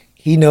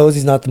 He knows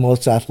he's not the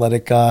most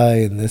athletic guy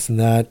and this and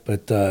that,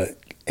 but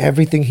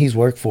everything he's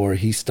worked for,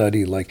 he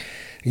studied. Like,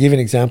 I'll give you an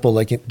example.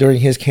 Like during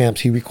his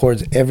camps, he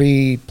records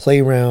every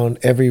play round,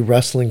 every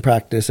wrestling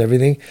practice,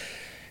 everything.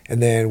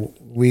 And then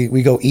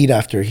we go eat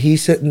after.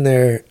 He's sitting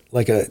there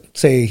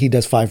say he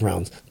does 5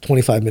 rounds,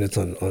 25 minutes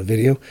on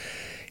video.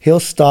 He'll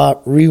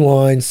stop,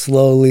 rewind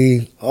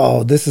slowly.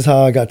 Oh, this is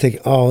how I got taken.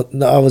 Oh,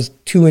 no, I was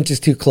 2 inches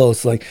too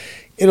close. Like,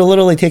 it'll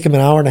literally take him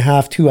an hour and a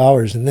half, 2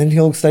 hours, and then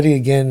he'll study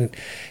again.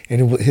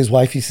 And his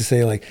wife used to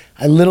say, like,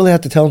 I literally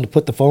have to tell him to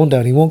put the phone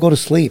down. He won't go to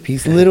sleep.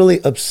 He's literally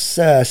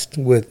obsessed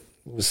with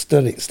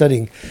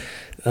studying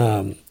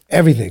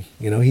everything.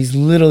 He's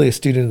literally a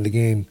student of the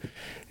game.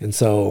 And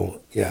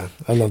so, yeah,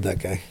 I love that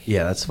guy.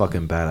 Yeah, that's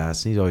fucking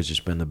badass. He's always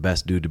just been the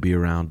best dude to be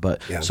around.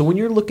 But So when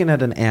you're looking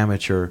at an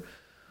amateur,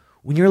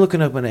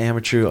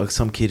 like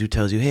some kid who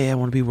tells you, hey, I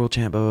want to be world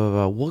champ,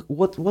 blah, blah,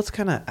 blah, what's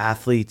kind of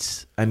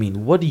athletes,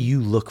 what do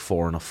you look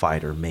for in a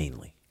fighter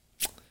mainly?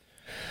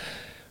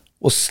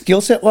 Well,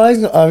 skill set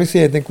wise,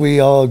 obviously, I think we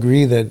all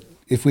agree that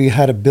if we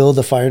had to build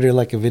a fighter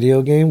like a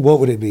video game, what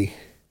would it be?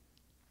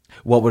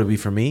 What would it be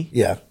for me?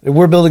 Yeah. If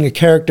we're building a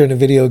character in a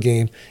video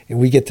game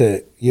and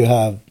you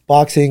have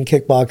boxing,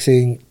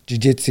 kickboxing,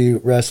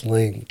 jiu-jitsu,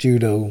 wrestling,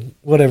 judo,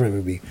 whatever it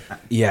may be.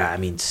 Yeah,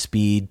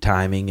 speed,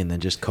 timing, and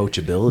then just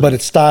coachability. But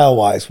it's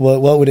style-wise.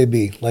 What would it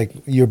be? Like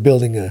you're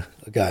building a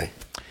guy.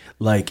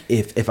 Like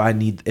if I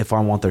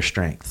want their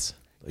strengths.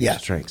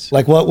 Strengths.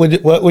 Like what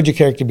would your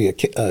character be?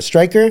 A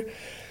striker?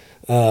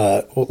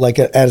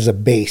 As a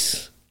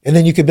base. And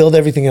then you could build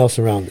everything else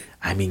around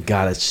it.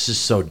 God, it's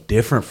just so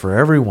different for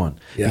everyone.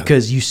 Yeah.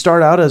 Because you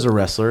start out as a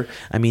wrestler.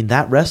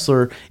 That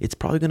wrestler, it's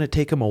probably going to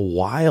take him a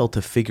while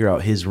to figure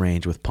out his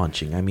range with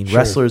punching. Sure.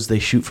 Wrestlers, they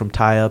shoot from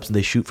tie-ups and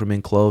they shoot from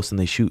in close and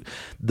they shoot.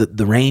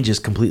 The range is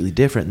completely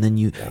different. And then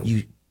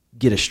you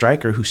get a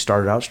striker who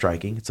started out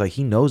striking. It's like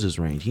he knows his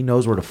range. He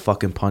knows where to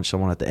fucking punch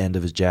someone at the end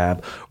of his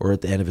jab or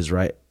at the end of his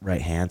right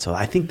hand. So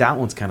I think that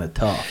one's kind of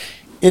tough.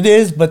 It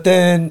is, but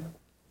then...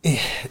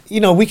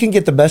 we can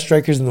get the best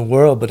strikers in the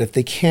world, but if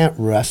they can't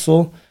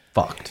wrestle,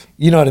 fucked.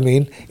 You know what I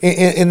mean?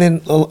 And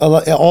then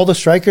all the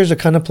strikers are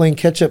kind of playing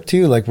catch up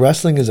too. Like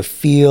wrestling is a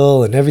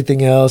feel and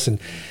everything else, and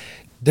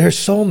they're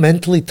so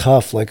mentally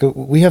tough. Like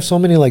we have so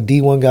many like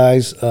D1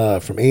 guys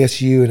from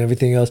ASU and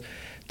everything else.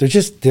 They're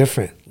just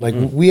different. Like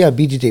we have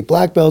BJJ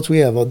black belts, we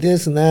have all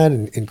this and that,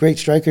 and great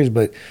strikers,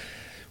 but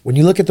when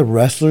you look at the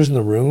wrestlers in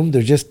the room,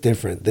 they're just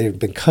different. They've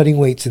been cutting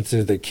weight since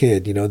they're their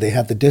kid. They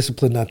have the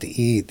discipline not to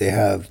eat. They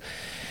have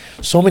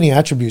so many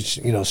attributes,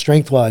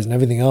 strength-wise and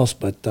everything else.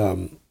 But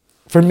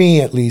for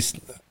me, at least,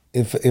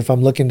 if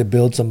I'm looking to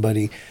build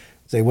somebody,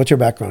 say, what's your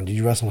background? Did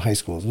you wrestle in high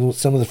school?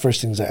 Some of the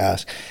first things I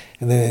ask.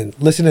 And then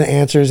listen to the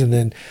answers and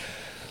then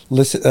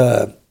listen,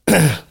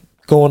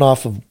 going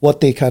off of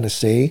what they kind of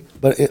say.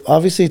 But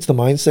obviously, it's the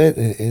mindset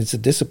and it's a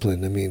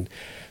discipline.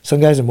 Some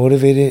guys are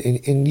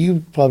motivated, and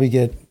you probably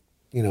get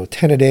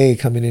 10 a day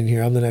coming in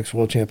here. I'm the next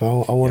world champ. I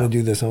want to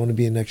do this. I want to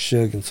be the next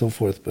Suge and so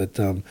forth. But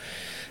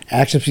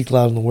actions speak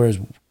louder than words.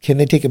 Can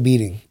they take a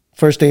beating?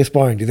 First day of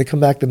sparring, do they come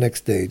back the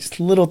next day? Just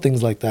little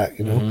things like that,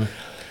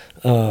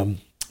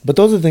 But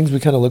those are the things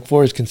we kind of look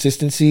for is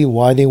consistency,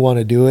 why they want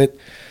to do it.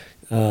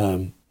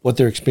 what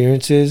their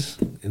experience is,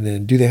 and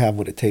then do they have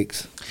what it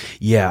takes?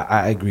 Yeah,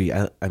 I agree.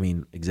 I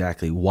mean,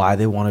 exactly why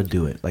they want to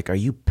do it. Like, are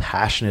you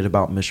passionate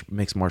about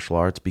mixed martial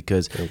arts?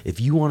 Because if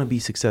you want to be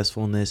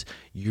successful in this,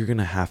 you're going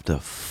to have to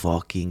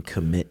fucking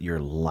commit your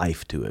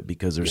life to it,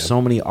 because there's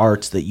so many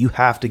arts that you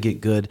have to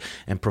get good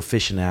and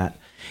proficient at.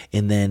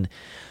 And then,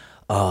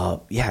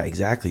 yeah,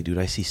 exactly, dude.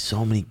 I see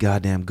so many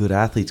goddamn good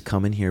athletes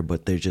come in here,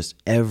 but they're just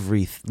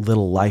every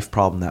little life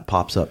problem that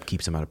pops up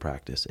keeps them out of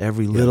practice.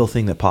 Every little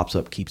thing that pops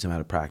up keeps them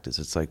out of practice.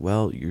 It's like,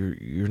 well,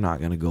 you're not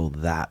going to go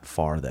that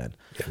far then.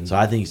 Yeah. So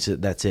I think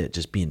that's it.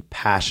 Just being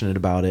passionate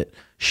about it,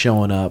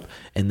 showing up,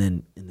 and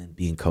then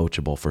being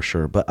coachable for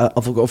sure. But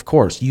of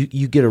course,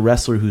 you get a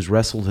wrestler who's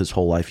wrestled his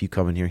whole life. You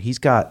come in here, he's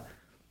going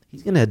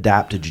to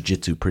adapt to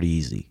jiu-jitsu pretty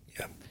easy.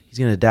 He's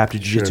going to adapt to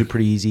jiu-jitsu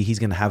pretty easy. He's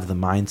going to have the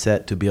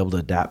mindset to be able to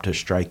adapt to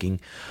striking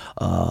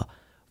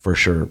for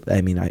sure. I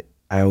mean, I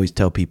always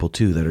tell people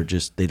too that are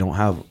just, they don't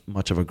have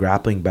much of a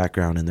grappling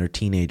background and they're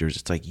teenagers.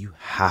 It's like, you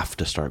have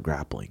to start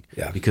grappling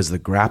because the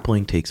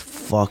grappling takes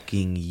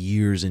fucking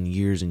years and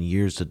years and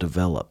years to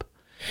develop.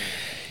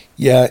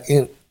 Yeah.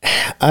 And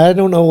I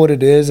don't know what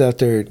it is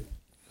after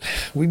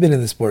we've been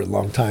in the sport a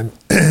long time.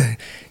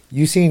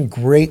 You've seen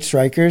great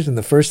strikers, and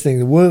the first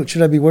thing, what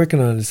should I be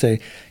working on, is say,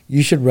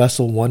 you should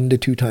wrestle 1 to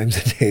 2 times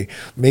a day.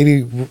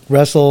 Maybe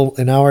wrestle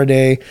an hour a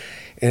day,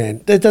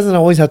 and it doesn't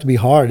always have to be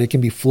hard. It can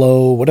be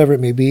flow, whatever it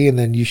may be, and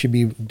then you should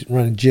be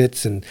running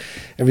jits and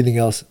everything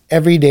else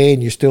every day,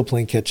 and you're still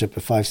playing catch-up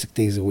at 5-6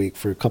 days a week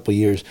for a couple of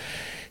years.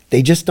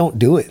 They just don't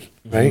do it,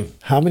 right? Mm-hmm.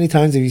 How many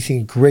times have you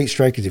seen great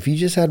strikers? If you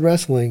just had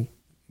wrestling,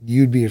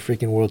 you'd be a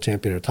freaking world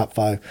champion or top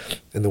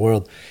 5 in the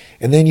world.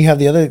 And then you have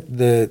the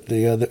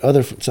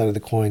other side of the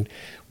coin.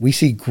 We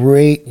see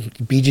great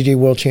BJJ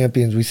world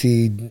champions. We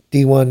see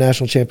D1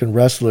 national champion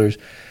wrestlers.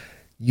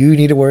 You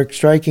need to work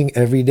striking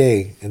every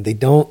day, and they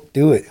don't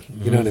do it.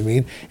 You know what I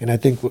mean? And I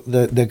think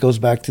that goes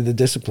back to the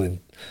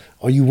discipline.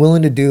 Are you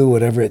willing to do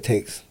whatever it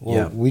takes?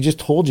 Well, we just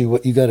told you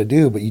what you got to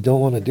do, but you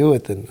don't want to do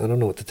it, then I don't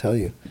know what to tell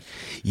you.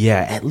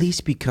 Yeah, at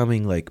least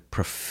becoming like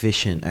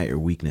proficient at your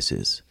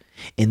weaknesses.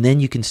 And then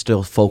you can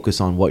still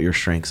focus on what your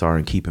strengths are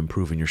and keep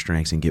improving your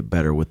strengths and get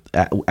better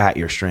at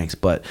your strengths.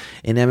 But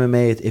in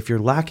MMA, if you're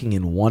lacking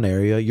in one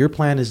area, your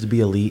plan is to be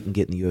elite and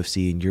get in the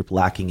UFC, and you're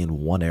lacking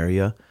in one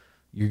area,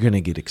 you're going to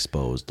get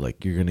exposed.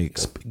 Like, you're going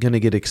to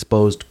get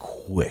exposed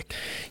quick.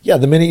 Yeah,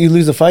 the minute you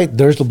lose a fight,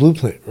 there's the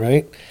blueprint,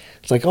 right?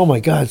 It's like, oh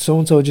my God,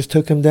 so-and-so just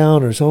took him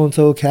down, or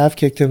so-and-so calf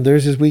kicked him.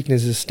 There's his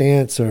weakness, his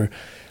stance, or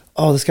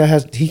oh, this guy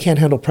he can't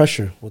handle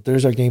pressure. Well,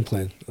 there's our game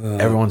plan.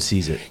 Everyone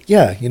sees it.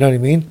 Yeah, you know what I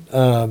mean?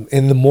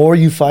 And the more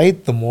you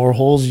fight, the more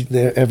holes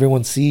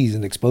everyone sees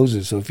and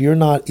exposes. So if you're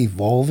not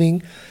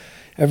evolving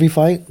every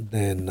fight,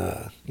 then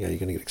you're going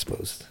to get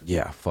exposed.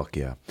 Yeah, fuck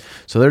yeah.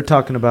 So they're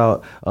talking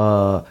about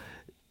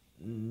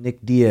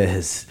Nick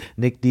Diaz.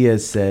 Nick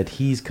Diaz said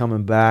he's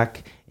coming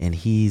back and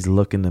he's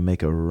looking to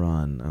make a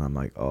run. And I'm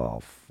like, oh,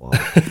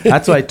 fuck.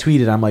 That's why I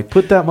tweeted. I'm like,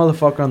 put that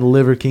motherfucker on the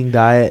Liver King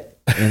diet,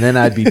 and then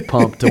I'd be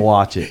pumped to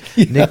watch it.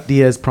 Yeah. Nick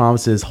Diaz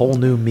promises whole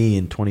new me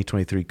in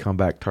 2023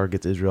 comeback,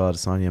 targets Israel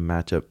Adesanya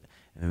matchup.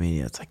 I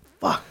mean, it's like,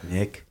 fuck,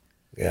 Nick.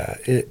 Yeah.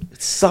 It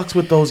sucks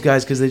with those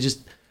guys because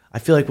I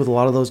feel like with a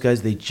lot of those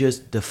guys, they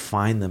just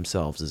define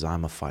themselves as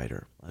I'm a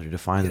fighter. They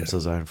define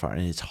themselves as I'm a fighter.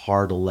 And it's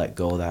hard to let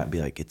go of that and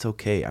be like, it's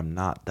okay. I'm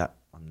not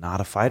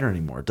a fighter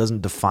anymore. It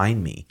doesn't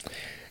define me.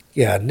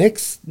 Yeah,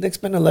 Nick's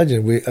been a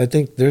legend.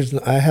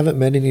 I haven't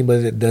met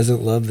anybody that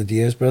doesn't love the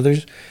Diaz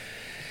brothers.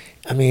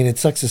 I mean, it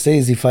sucks to say,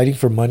 is he fighting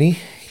for money?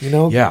 You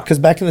know? Yeah. Because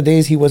back in the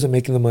days, he wasn't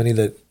making the money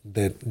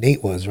that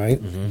Nate was,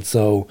 right? Mm-hmm.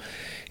 So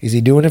is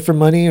he doing it for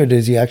money, or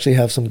does he actually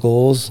have some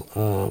goals?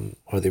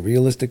 Are they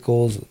realistic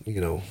goals? You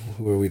know,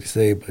 who are we to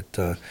say?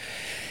 But,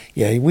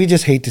 yeah, we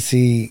just hate to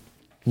see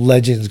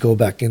legends go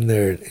back in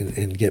there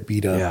and get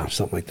beat up or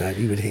something like that.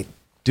 You would hate.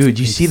 Dude,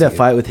 you see that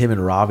fight with him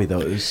and Robbie, though?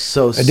 It was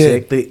so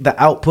sick. The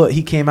output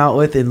he came out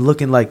with and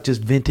looking like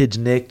just vintage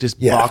Nick, just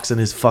boxing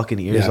his fucking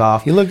ears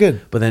off. He looked good.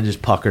 But then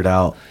just puckered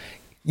out.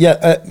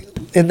 Yeah,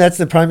 and that's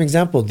the prime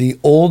example. The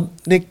old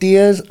Nick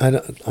Diaz, I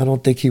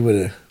don't think he would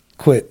have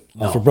quit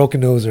off a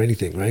broken nose or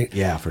anything, right?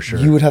 Yeah, for sure.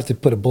 You would have to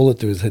put a bullet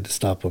through his head to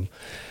stop him.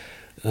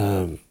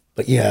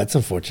 But yeah, it's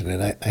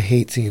unfortunate. I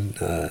hate seeing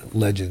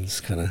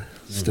legends kind of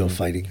still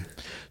fighting.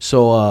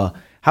 So,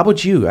 how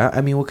about you?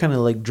 I mean, what kind of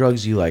like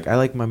drugs do you like? I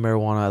like my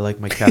marijuana. I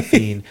like my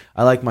caffeine.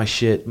 I like my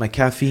shit. My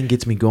caffeine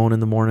gets me going in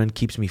the morning,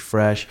 keeps me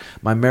fresh.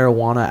 My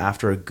marijuana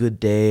after a good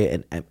day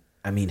and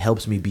I mean,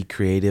 helps me be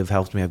creative,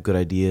 helps me have good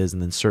ideas,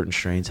 and then certain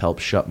strains help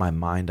shut my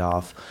mind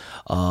off.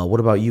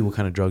 What about you? What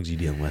kind of drugs are you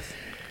dealing with?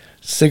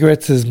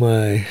 Cigarettes is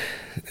my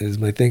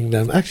thing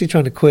that I'm actually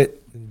trying to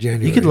quit in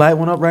January. You could light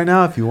one up right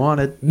now if you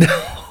wanted. No.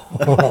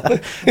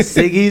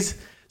 Ciggies?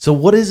 So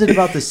what is it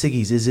about the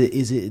ciggies? Is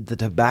it the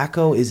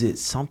tobacco? Is it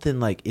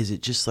something like, is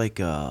it just like,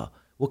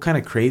 what kind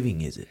of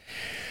craving is it?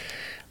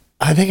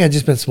 I think I've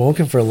just been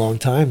smoking for a long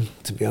time,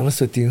 to be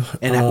honest with you.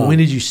 And when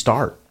did you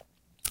start?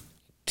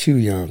 Too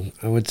young.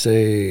 I would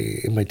say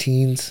in my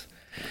teens.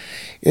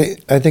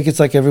 I think it's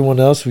like everyone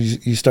else.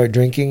 You start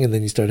drinking, and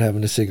then you start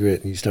having a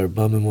cigarette, and you start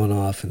bumming one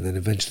off, and then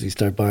eventually you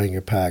start buying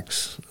your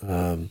packs.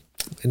 And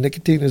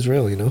nicotine is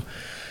real, you know.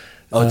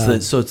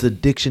 So it's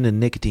addiction to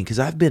nicotine, because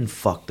I've been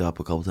fucked up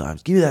a couple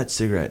times. Give me that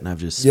cigarette, and I've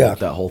just smoked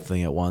that whole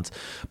thing at once,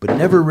 but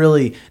never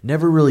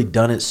really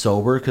done it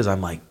sober, because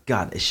I'm like,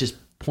 God, it's just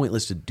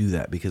pointless to do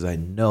that, because I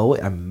know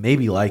I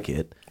maybe like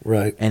it,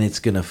 right? And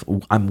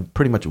I'm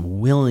pretty much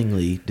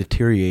willingly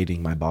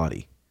deteriorating my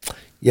body.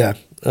 Yeah.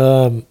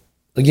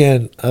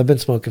 Again, I've been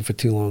smoking for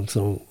too long,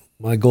 so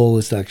my goal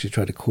is to actually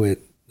try to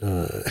quit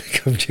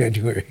come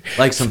January.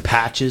 Like some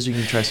patches, you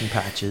can try some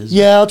patches.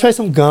 Yeah, I'll try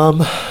some gum,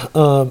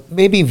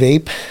 maybe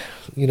vape,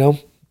 you know.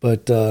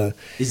 But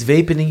is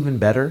vaping even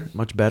better?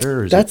 Much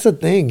better? Or that's the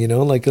thing, you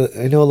know. Like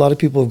I know a lot of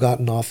people have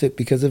gotten off it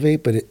because of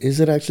vape, but is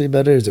it actually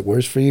better? Is it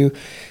worse for you?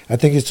 I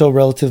think it's still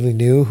relatively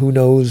new. Who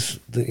knows?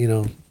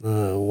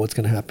 What's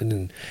going to happen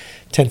in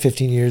 10,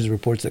 15 years?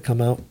 Reports that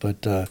come out,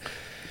 but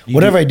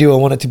whatever I do, I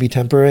want it to be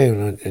temporary,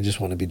 and I just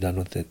want to be done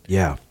with it.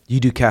 Yeah. You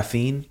do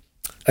caffeine?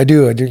 I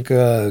do. I drink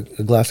a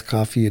glass of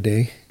coffee a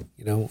day.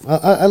 You know,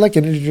 I like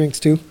energy drinks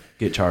too.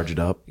 Get charged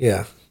up.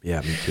 Yeah.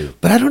 Yeah, me too.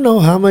 But I don't know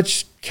how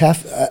much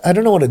caffeine. I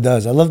don't know what it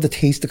does. I love the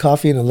taste of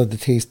coffee, and I love the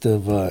taste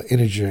of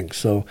energy drinks.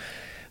 So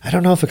I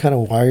don't know if it kind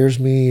of wires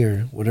me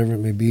or whatever it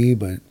may be,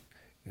 but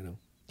you know.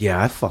 Yeah,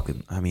 I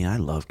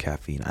love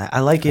caffeine. I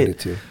like it. I do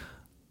too.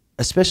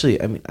 Especially,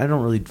 I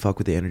don't really fuck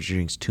with the energy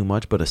drinks too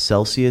much, but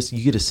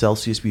you get a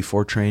Celsius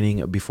before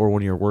training, before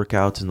one of your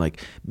workouts, and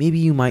like maybe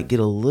you might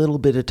get a little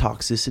bit of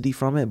toxicity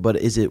from it, but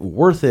is it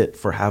worth it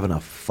for having a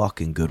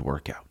fucking good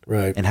workout?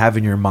 Right. And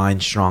having your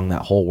mind strong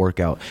that whole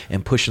workout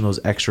and pushing those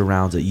extra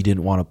rounds that you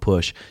didn't want to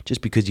push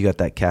just because you got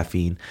that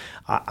caffeine?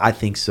 I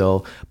think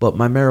so. But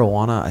my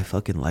marijuana, I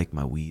fucking like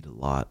my weed a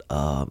lot.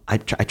 I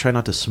try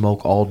not to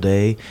smoke all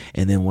day,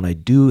 and then when I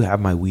do have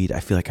my weed,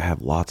 I feel like I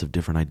have lots of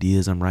different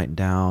ideas I'm writing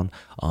down.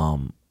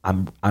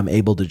 I'm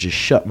able to just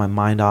shut my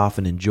mind off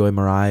and enjoy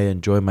Mariah,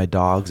 enjoy my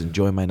dogs,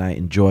 enjoy my night,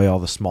 enjoy all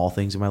the small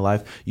things in my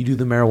life. You do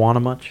the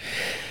marijuana much?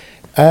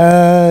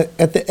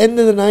 At the end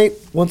of the night,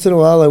 once in a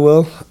while I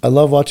will. I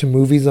love watching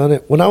movies on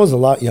it. When I was a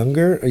lot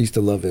younger, I used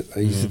to love it. I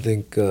used to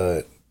think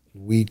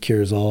weed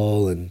cures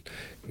all and,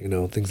 you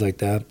know, things like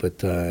that.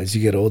 But as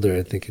you get older,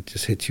 I think it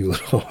just hits you a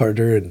little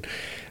harder, and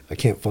I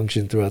can't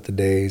function throughout the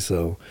day.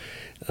 So,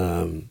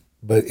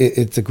 but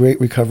it's a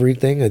great recovery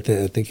thing. I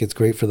think it's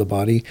great for the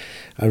body.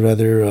 I'd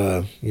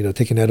rather,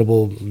 take an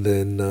edible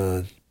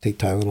than take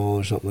Tylenol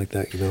or something like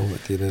that, you know,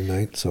 at the end of the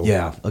night. So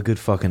yeah, a good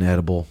fucking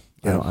edible.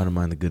 Yeah. I don't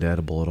mind the good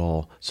edible at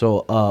all.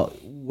 So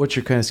what's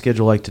your kind of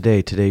schedule like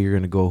today? Today you're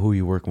going to go, who are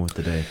you working with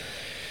today?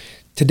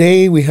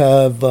 Today we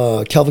have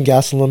Kelvin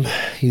Gastelum.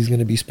 He's going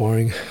to be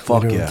sparring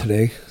later on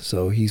today.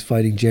 So he's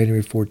fighting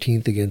January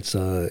 14th against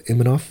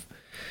Imanov,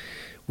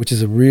 which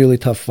is a really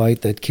tough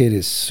fight. That kid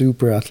is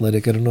super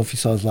athletic. I don't know if you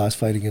saw his last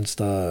fight against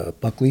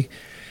Buckley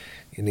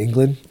in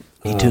England.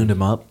 He tuned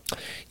him up.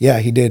 Yeah,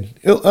 he did.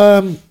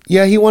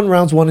 He won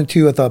rounds 1 and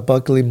 2. I thought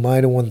Buckley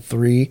might have won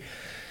 3.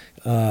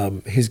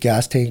 His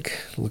gas tank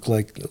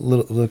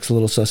looks a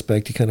little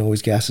suspect. He kind of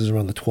always gasses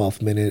around the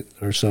 12th minute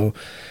or so.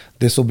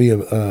 This will be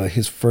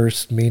his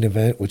first main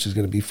event, which is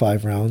going to be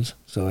 5 rounds.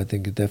 So I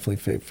think it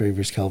definitely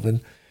favors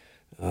Kelvin.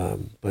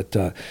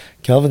 But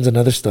Kelvin's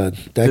another stud.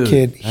 That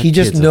kid, he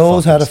just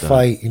knows how to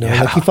fight. You know,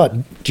 like he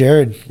fought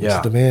Jared, which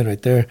is the man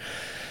right there.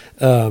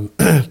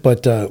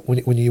 But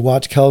when you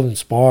watch Kelvin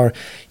spar,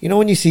 you know,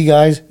 when you see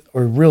guys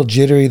are real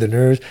jittery, the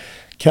nerves,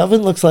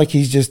 Kelvin looks like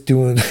he's just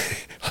doing.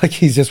 Like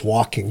he's just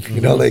walking, you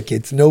know, like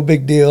it's no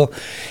big deal.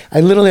 I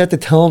literally had to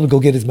tell him to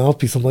go get his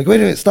mouthpiece. I'm like, wait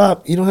a minute,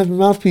 stop. You don't have your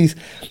mouthpiece.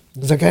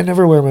 He's like, I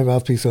never wear my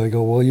mouthpiece. So I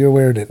go, well, you're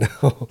wearing it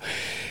now.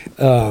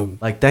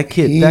 Like that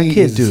kid,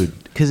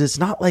 dude, because it's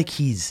not like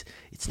he's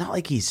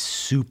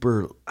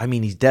super. I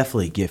mean, he's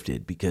definitely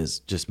gifted because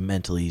just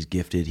mentally he's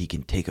gifted. He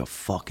can take a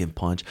fucking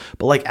punch.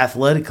 But like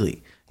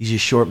athletically, he's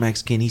just short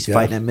Mexican. He's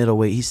fighting at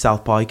middleweight. He's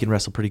southpaw. He can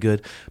wrestle pretty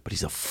good. But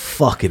he's a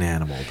fucking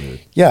animal,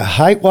 dude. Yeah,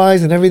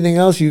 height-wise and everything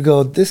else, you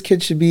go, this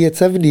kid should be at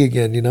 70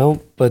 again, you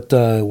know? But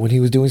when he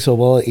was doing so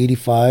well at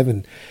 85,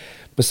 and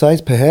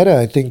besides Pereira,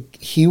 I think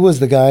he was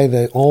the guy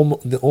the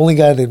only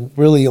guy that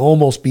really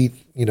almost beat,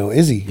 you know,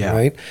 Izzy,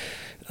 right?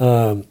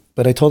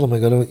 But I told him, I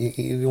go,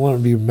 you want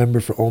to be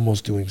remembered for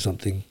almost doing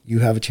something. You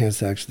have a chance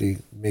to actually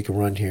make a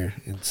run here.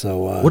 And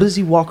so... what does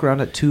he walk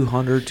around at,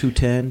 200,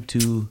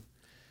 210,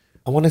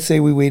 I want to say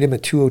we weighed him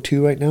at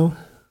 202 right now.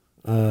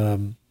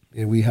 And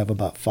we have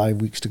about 5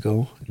 weeks to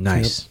go.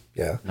 Nice.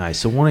 Yeah. Nice.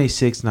 So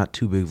 186, not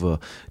too big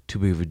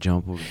of a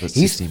jump. But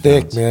he's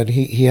thick, pounds. Man.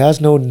 He has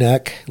no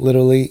neck,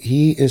 literally.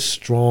 He is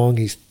strong.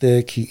 He's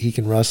thick. He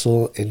can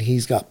wrestle, and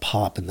he's got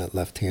pop in that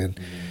left hand.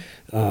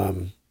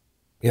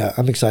 Yeah,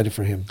 I'm excited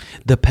for him.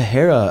 The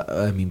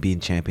Pereira, being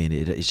champion,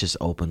 it just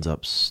opens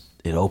up.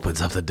 It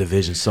opens up the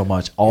division so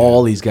much.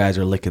 All these guys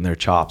are licking their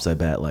chops, I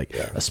bet.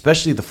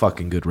 Especially the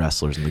fucking good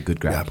wrestlers and the good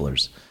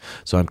grapplers.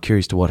 So I'm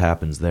curious to what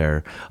happens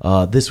there.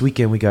 This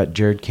weekend we got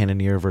Jared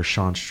Cannonier versus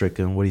Sean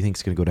Strickland. What do you think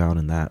is going to go down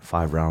in that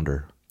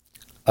 5-rounder?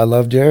 I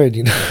love Jared.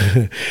 You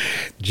know,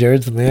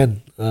 Jared's the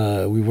man.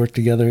 We worked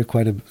together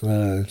quite in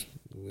I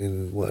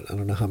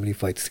don't know how many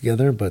fights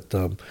together, but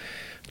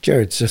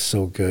Jared's just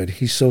so good.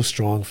 He's so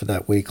strong for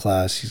that weight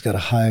class. He's got a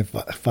high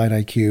fight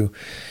IQ.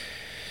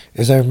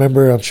 As I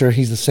remember, I'm sure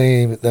he's the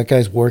same. That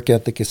guy's work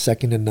ethic is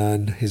second to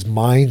none. His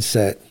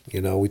mindset,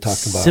 you know, we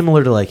talked about.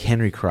 Similar to like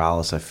Henry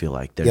Corrales, I feel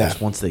like. They're just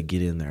once they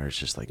get in there, it's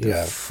just like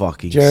they're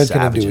fucking Jared's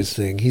savages. Gonna do his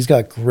thing. He's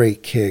got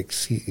great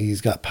kicks.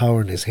 He's got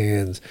power in his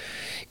hands.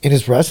 And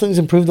his wrestling's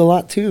improved a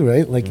lot too,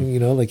 right? Like, you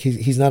know, like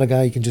he's not a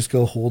guy you can just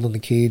go hold in the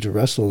cage or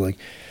wrestle. Like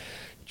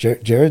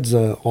Jared's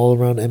a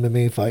all-around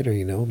MMA fighter,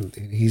 you know. And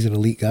he's an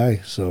elite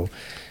guy, so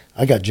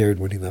I got Jared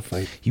winning that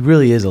fight. He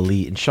really is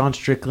elite. And Sean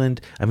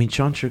Strickland's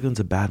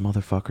a bad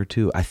motherfucker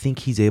too. I think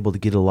he's able to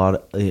get in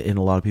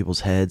a lot of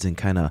people's heads and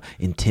kind of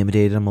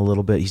intimidate them a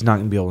little bit. He's not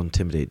going to be able to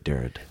intimidate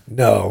Jared.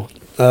 No.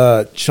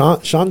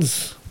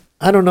 Sean's,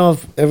 I don't know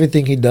if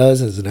everything he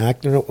does is an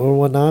actor or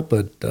whatnot,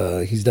 but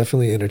he's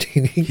definitely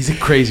entertaining. He's a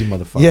crazy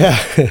motherfucker.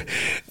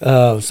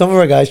 Yeah. Some of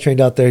our guys trained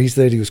out there. He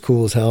said he was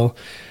cool as hell.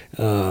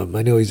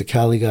 I know he's a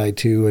Cali guy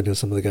too. I know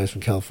some of the guys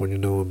from California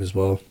know him as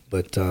well.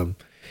 But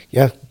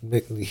yeah,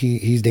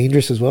 he's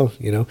dangerous as well,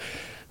 you know.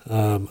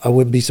 I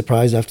wouldn't be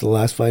surprised after the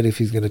last fight if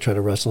he's going to try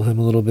to wrestle him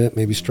a little bit,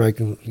 maybe strike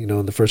him, you know,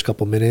 in the first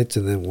couple minutes,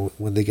 and then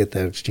when they get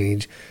that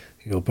exchange,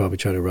 he'll probably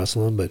try to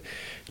wrestle him. But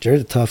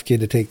Jared's a tough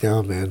kid to take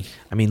down, man.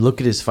 I mean, look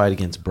at his fight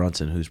against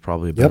Brunson, who's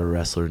probably a better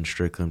wrestler than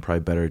Strickland,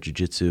 probably better at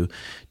jiu-jitsu.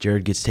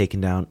 Jared gets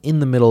taken down in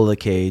the middle of the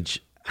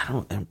cage,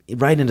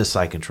 right into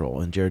side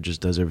control, and Jared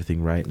just does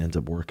everything right and ends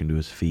up working to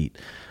his feet.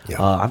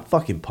 Yeah. I'm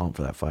fucking pumped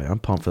for that fight. I'm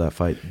pumped for that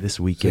fight this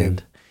weekend.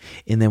 Same.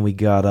 And then we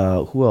got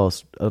who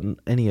else?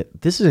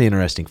 This is an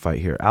interesting fight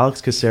here. Alex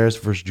Caceres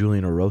versus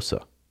Julian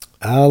Erosa.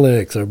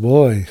 Alex, our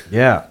boy.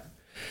 Yeah,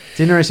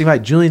 it's an interesting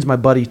fight. Julian's my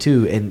buddy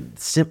too, and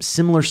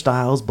similar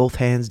styles, both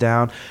hands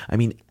down. I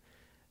mean,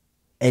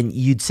 and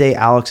you'd say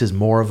Alex is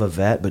more of a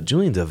vet, but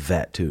Julian's a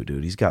vet too,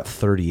 dude. He's got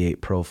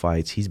 38 pro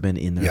fights. He's been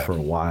in there for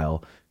a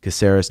while.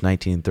 Caceres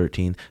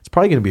 19-13. It's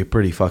probably going to be a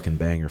pretty fucking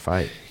banger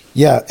fight.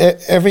 Yeah,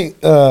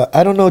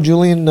 I don't know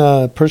Julian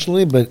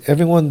personally, but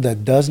everyone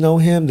that does know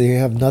him, they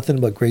have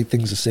nothing but great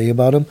things to say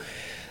about him.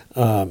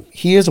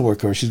 He is a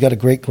workhorse. He's got a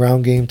great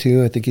ground game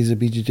too. I think he's a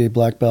BJJ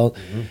black belt.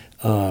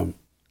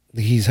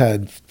 He's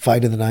had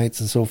fight of the nights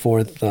and so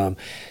forth. And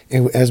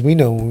as we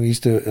know, when we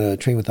used to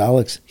train with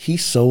Alex,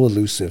 he's so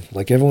elusive.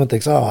 Like everyone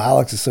thinks, oh,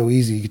 Alex is so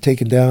easy. You can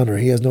take him down, or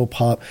he has no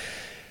pop.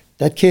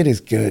 That kid is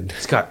good.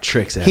 He's got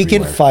tricks everywhere. He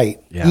can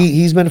fight. Yeah.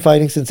 He's been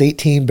fighting since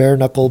 18, bare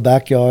knuckle,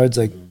 backyards.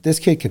 Like, this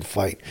kid can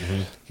fight.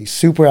 He's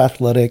super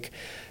athletic.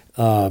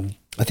 I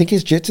think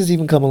his jits-has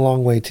even come a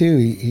long way, too.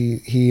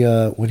 He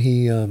when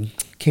he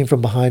came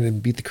from behind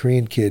and beat the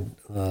Korean kid,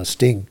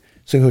 Sting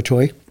Ho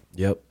Choi.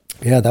 Yep.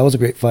 Yeah, that was a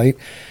great fight.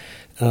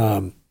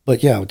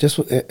 But yeah, just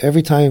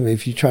every time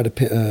if you try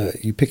to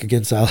you pick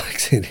against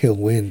Alex, and he'll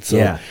win. So.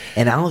 Yeah,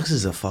 and Alex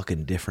is a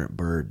fucking different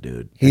bird,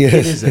 dude. Kid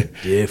is a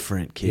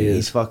different kid.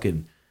 He's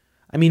fucking.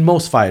 I mean,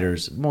 most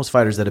fighters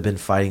that have been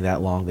fighting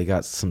that long, they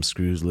got some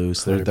screws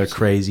loose. They're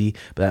crazy,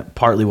 but that's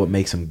partly what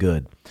makes them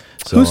good.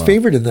 So, who's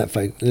favored in that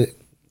fight?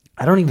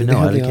 I don't even know.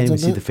 I can't even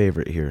see the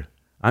favorite here.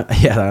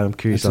 I'm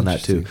curious on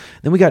that too.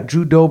 Then we got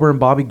Drew Dober and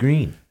Bobby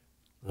Green.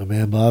 Oh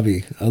man,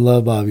 Bobby! I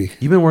love Bobby.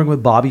 You've been working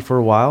with Bobby for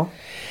a while.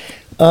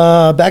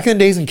 Back in the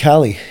days in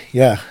Cali,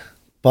 yeah.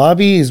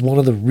 Bobby is one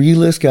of the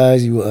realest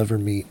guys you will ever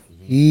meet.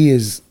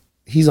 He's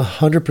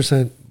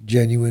 100%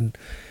 genuine,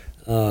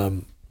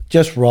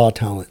 just raw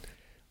talent,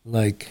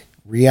 like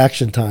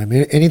reaction time.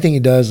 Anything he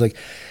does, like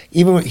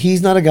even when,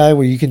 he's not a guy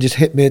where you can just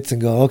hit mitts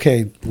and go,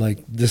 okay, like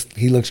this,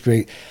 he looks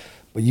great.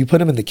 But you put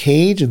him in the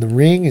cage, in the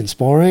ring, and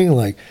sparring,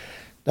 like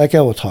that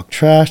guy will talk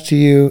trash to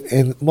you.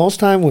 And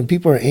most time when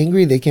people are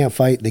angry, they can't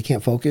fight, they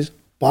can't focus.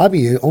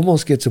 Bobby, it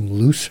almost gets him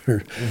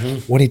looser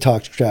when he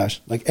talks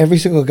trash. Like every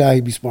single guy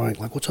he'd be sparring,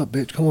 like, "What's up,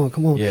 bitch? Come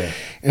on." Yeah.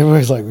 And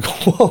everybody's like,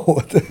 "Whoa,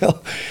 what the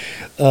hell?"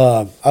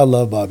 I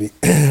love Bobby.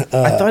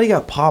 I thought he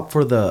got popped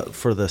for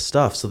the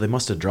stuff, so they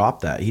must have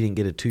dropped that. He didn't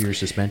get a 2-year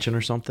suspension or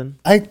something.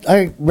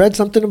 I read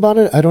something about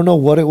it. I don't know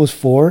what it was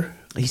for.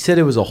 He said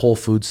it was a Whole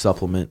Foods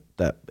supplement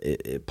that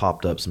it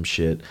popped up some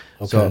shit.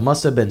 Okay. So it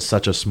must have been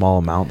such a small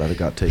amount that it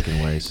got taken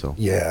away. So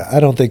yeah,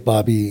 I don't think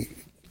Bobby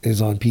is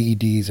on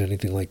PEDs or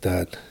anything like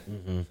that.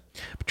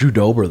 Drew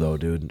Dober though,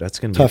 dude, that's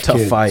gonna be a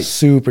tough fight.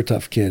 Super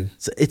tough kid.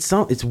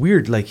 It's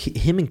weird. Like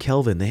him and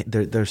Kelvin,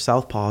 they're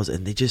southpaws,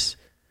 and they just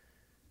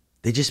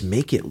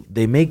make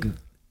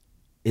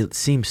it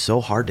seem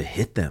so hard to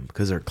hit them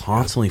because they're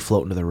constantly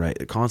floating to the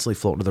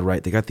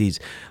right. They got these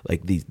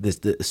this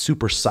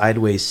super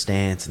sideways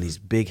stance and these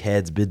big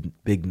heads,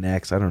 big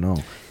necks. I don't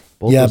know.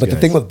 Yeah, but the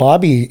thing with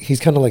Bobby,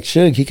 he's kind of like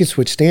Suge. He can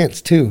switch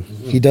stance too.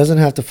 He doesn't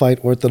have to fight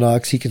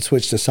orthodox. He can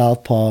switch to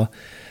southpaw.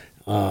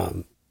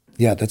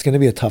 Yeah, that's going to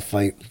be a tough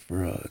fight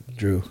for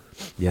Drew.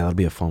 Yeah, that'll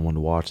be a fun one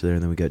to watch there.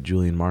 And then we got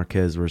Julian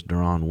Marquez versus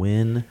Duran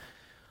Win.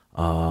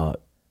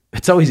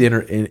 It's always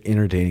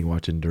entertaining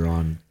watching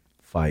Duran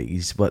fight.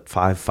 He's what,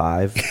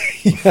 5'5",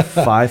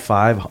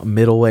 5'5",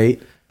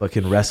 middleweight. but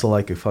can wrestle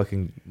like a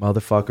fucking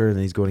motherfucker. And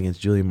then he's going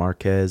against Julian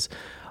Marquez.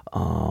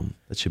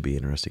 That should be an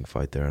interesting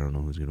fight there. I don't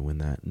know who's going to win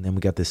that. And then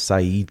we got this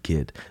Saeed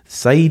kid,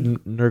 Saeed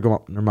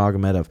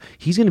Nurmagomedov.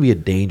 He's going to be a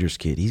dangerous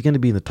kid. He's going to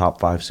be in the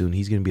top 5 soon.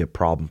 He's going to be a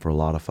problem for a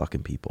lot of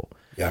fucking people.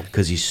 Yeah,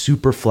 because he's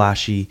super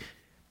flashy.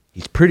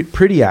 He's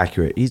pretty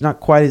accurate. He's not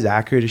quite as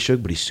accurate as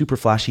Suga, but he's super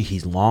flashy.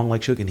 He's long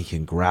like Suga, and he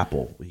can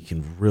grapple. He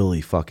can really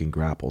fucking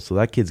grapple. So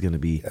that kid's going to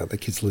be... Yeah, that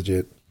kid's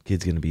legit.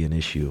 Kid's going to be an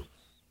issue.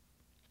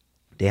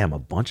 Damn, a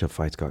bunch of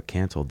fights got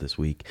canceled this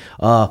week.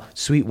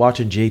 Sweet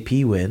watching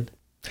JP win.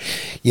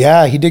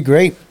 Yeah, he did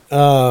great.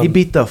 He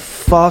beat the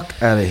fuck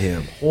out of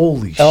him.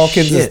 Holy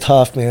Elkins shit. is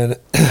tough, man.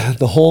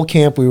 The whole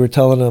camp, we were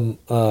telling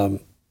him,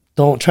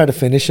 don't try to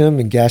finish him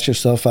and gas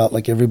yourself out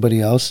like everybody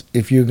else.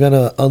 If you're going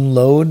to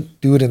unload,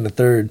 do it in the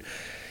third.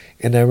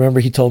 And I remember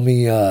he told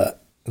me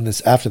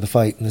after the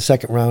fight, in the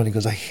second round, he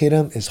goes, I hit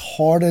him as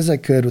hard as I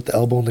could with the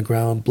elbow on the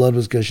ground. Blood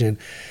was gushing.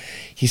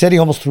 He said he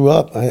almost threw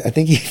up. I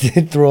think he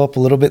did throw up a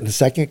little bit in the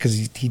second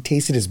because he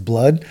tasted his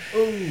blood.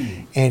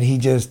 Ooh. And he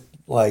just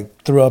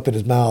threw up in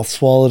his mouth,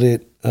 swallowed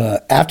it.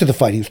 After the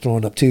fight, he was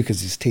throwing up too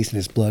because he's tasting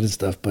his blood and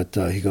stuff. But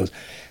he goes,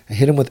 I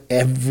hit him with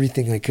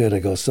everything I could. I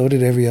go, so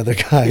did every other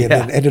guy. And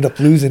then ended up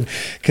losing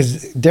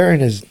because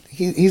Darren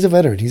he's a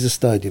veteran. He's a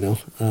stud, you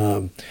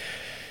know.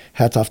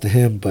 Hats off to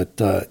him. But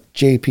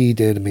JP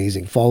did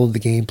amazing. Followed the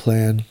game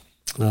plan.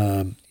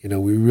 You know,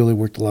 we really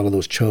worked a lot of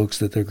those chokes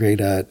that they're great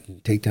at,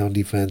 takedown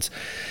defense,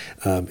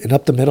 and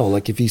up the middle.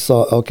 Like if you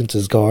saw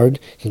Elkins' guard,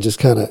 he just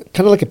kind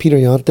of like a Peter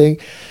Yan thing.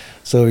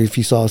 So if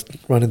you saw us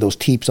running those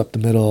teeps up the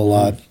middle a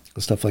lot,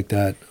 and stuff like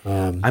that.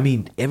 I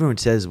mean, everyone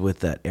says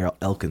with that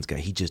Elkins guy,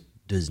 he just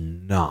does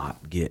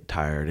not get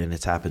tired, and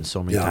it's happened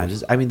so many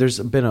times. I mean, there's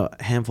been a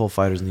handful of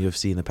fighters in the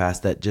UFC in the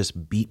past that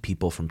just beat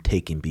people from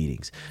taking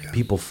beatings. Yeah.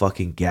 People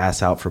fucking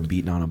gas out from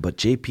beating on him. But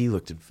JP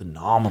looked in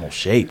phenomenal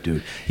shape,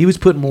 dude. He was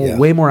putting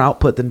way more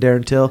output than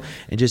Darren Till,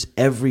 and just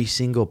every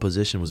single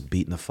position was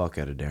beating the fuck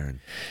out of Darren.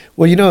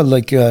 Well, you know,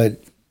 like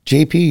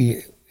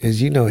JP,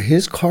 as you know,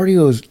 his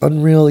cardio is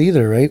unreal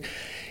either, right?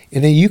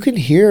 And then you can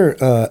hear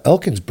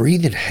Elkins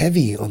breathing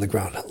heavy on the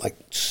ground, like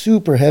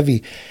super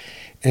heavy.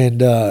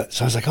 And so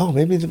I was like, oh,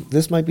 maybe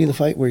this might be the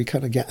fight where he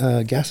kind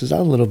of gasses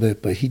out a little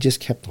bit. But he just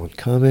kept on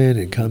coming.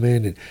 And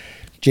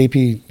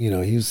JP, you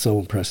know, he was so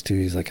impressed too.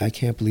 He's like, I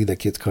can't believe that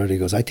kid's cardio. He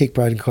goes, I take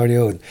pride in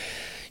cardio. And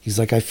he's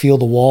like, I feel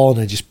the wall and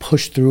I just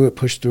push through it.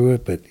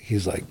 But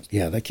he's like,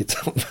 yeah, that kid's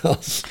something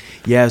else.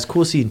 Yeah, it's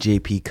cool seeing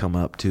JP come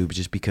up too,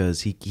 just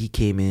because he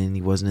came in,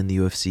 he wasn't in the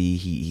UFC,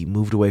 he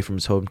moved away from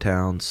his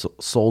hometown,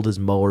 sold his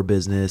mower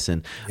business,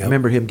 and I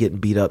remember him getting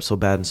beat up so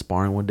bad in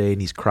sparring one day, and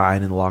he's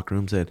crying in the locker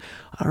room saying,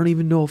 I don't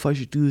even know if I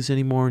should do this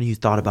anymore, and he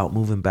thought about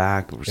moving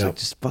back, but we're like,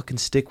 just fucking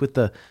stick with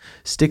the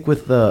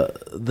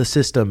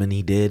system, and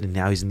he did, and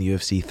now he's in the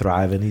UFC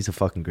thriving. He's a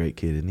fucking great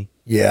kid, isn't he?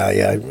 Yeah.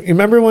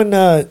 Remember when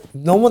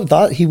no one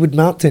thought he would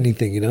mount to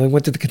anything, you know? He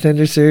went to the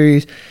Contender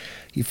Series.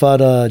 He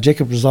fought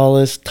Jacob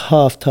Rosales,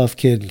 tough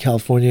kid in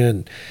California,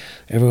 and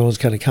everyone was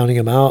kind of counting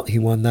him out. He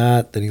won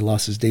that. Then he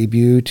lost his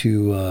debut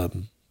to,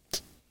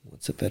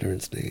 what's the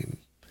veteran's name?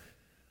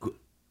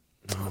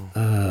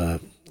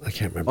 I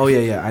can't remember. Oh,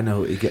 yeah, I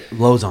know.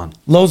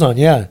 Lozon,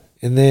 yeah.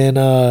 And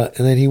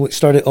then he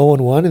started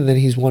 0-1, and then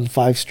he's won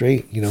 5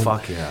 straight, you know.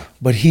 Fuck yeah.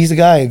 But he's a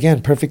guy,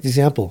 again, perfect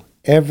example.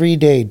 Every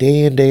day,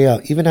 day in, day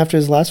out. Even after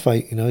his last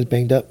fight, you know, he's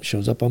banged up,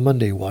 shows up on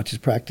Monday, watches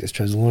practice,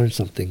 tries to learn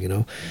something, you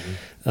know.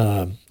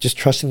 Just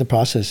trusting the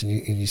process, and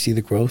you see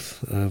the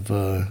growth of,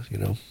 you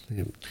know,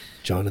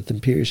 Jonathan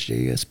Pierce,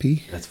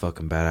 JSP. That's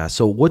fucking badass.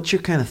 So what's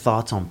your kind of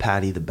thoughts on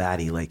Patty the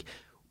Batty?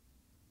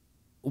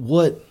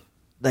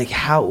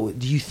 How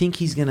do you think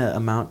he's going to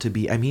amount to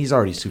be? I mean, he's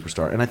already a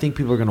superstar, and I think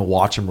people are going to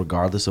watch him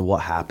regardless of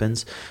what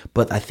happens.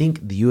 But I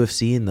think the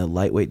UFC and the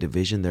lightweight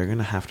division, they're going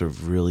to have to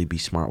really be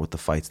smart with the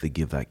fights they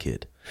give that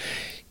kid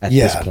at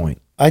this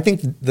point. I think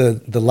the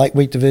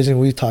lightweight division,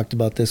 we've talked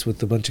about this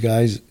with a bunch of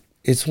guys,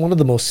 it's one of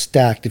the most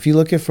stacked. If you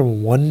look at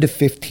from 1 to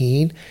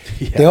 15,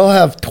 they all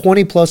have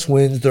 20-plus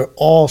wins. They're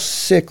all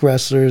sick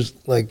wrestlers.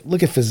 Like,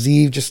 look at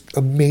Fazeev, just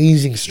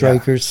amazing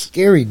strikers,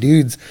 scary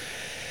dudes.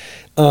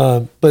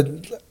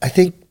 But I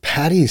think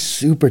Patty is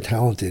super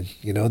talented.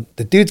 You know,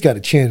 the dude's got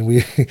a chin.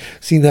 We've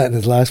seen that in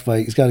his last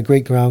fight. He's got a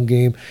great ground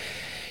game.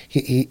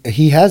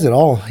 He has it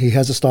all. He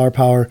has a star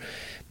power.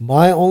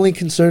 My only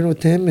concern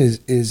with him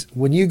is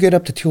when you get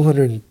up to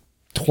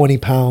 220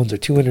 pounds or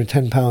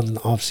 210 pounds in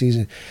the off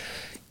season,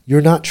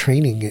 you're not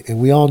training it. And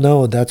we all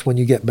know that's when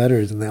you get better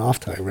is in the off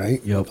time,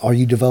 right? Yep. Are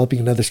you developing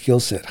another skill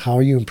set? How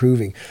are you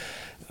improving?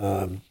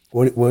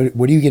 What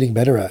are you getting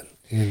better at?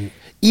 And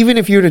even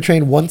if you were to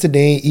train once a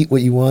day, eat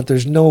what you want,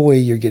 there's no way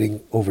you're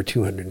getting over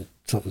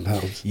 200-something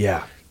pounds.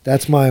 Yeah.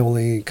 That's my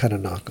only kind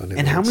of knock on it.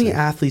 And how many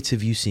athletes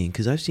have you seen?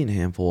 Because I've seen a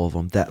handful of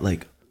them that,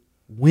 like,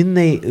 when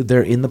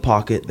they're in the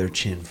pocket, their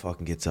chin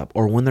fucking gets up.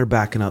 Or when they're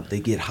backing up, they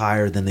get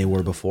higher than they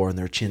were before, and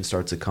their chin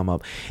starts to come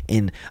up.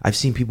 And I've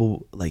seen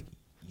people, like,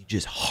 you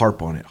just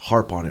harp on it,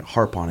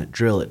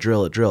 drill it,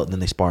 and then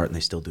they spar it, and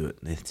they still do it,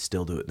 and they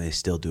still do it, and they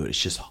still do it.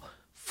 It's just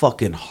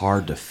fucking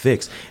hard to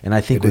fix. And I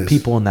think with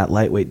people in that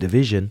lightweight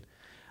division,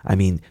 I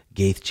mean,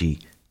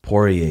 Gaethje,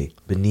 Poirier,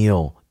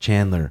 Beneil,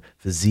 Chandler,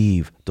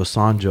 Fiziev, Dos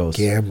Anjos,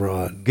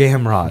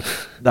 Gamrot,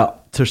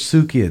 the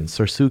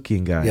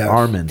Sarsukian guy,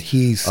 Armin.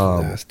 He's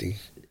nasty.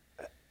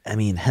 I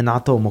mean,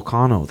 Renato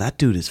Moicano, that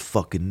dude is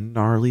fucking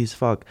gnarly as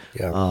fuck.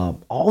 Yeah.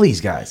 All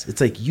these guys,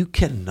 it's like you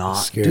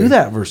cannot do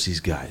that versus these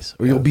guys,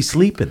 or you'll be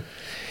sleeping.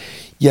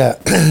 Yeah,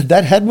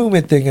 that head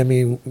movement thing. I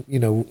mean, you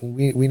know,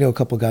 we know a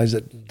couple guys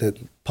that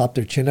pop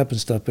their chin up and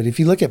stuff. But if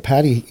you look at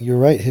Patty, you're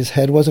right. His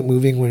head wasn't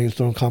moving when he was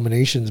throwing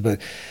combinations. But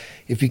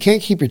if you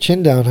can't keep your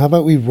chin down, how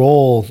about we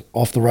roll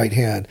off the right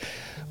hand?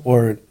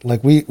 Or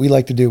like we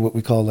like to do what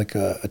we call like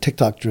a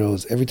TikTok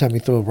drills. Every time we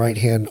throw a right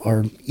hand,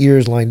 our right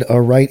ears lined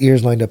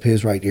up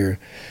his right ear.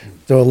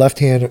 Throw a left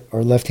hand,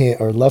 our left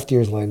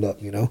ears lined up.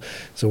 You know,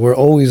 so we're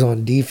always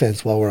on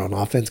defense while we're on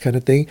offense, kind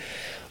of thing.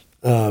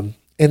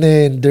 And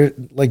then there,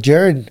 like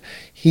Jared,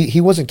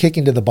 he wasn't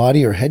kicking to the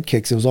body or head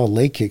kicks. It was all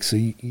leg kicks. So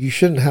you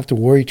shouldn't have to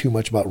worry too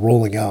much about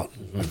rolling out.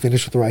 I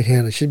finished with the right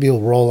hand. I should be able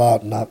to roll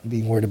out and not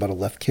being worried about a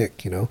left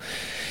kick, you know.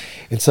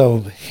 And so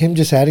him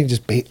just adding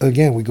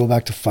again, we go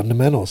back to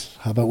fundamentals.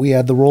 How about we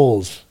add the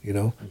rolls, you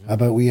know? How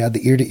about we add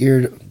the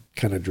ear-to-ear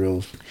kind of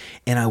drills?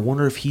 And I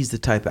wonder if he's the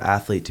type of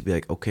athlete to be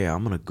like, okay,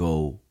 I'm going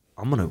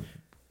to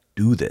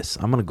do this.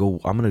 I'm gonna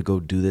go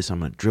do this. I'm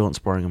gonna drill and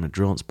sparring.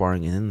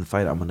 And in the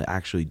fight, I'm gonna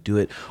actually do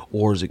it.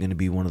 Or is it gonna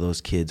be one of those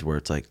kids where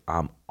it's like,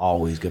 I'm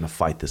always gonna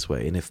fight this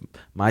way, and if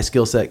my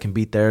skill set can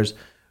beat theirs,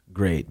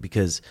 great.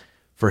 Because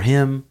for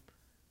him,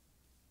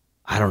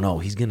 I don't know,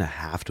 he's gonna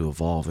have to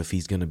evolve if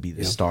he's gonna be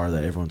the star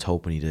that everyone's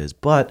hoping he is.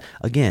 But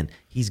again,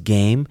 he's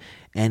game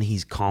and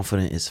he's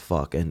confident as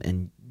fuck,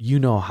 and you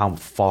know how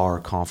far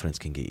confidence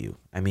can get you.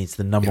 I mean, it's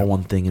the number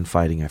one thing in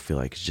fighting. I feel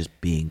like is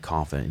just being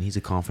confident, and he's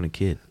a confident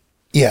kid.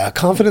 Yeah,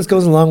 confidence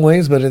goes a long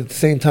ways, but at the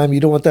same time, you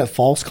don't want that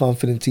false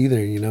confidence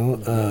either, you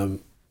know?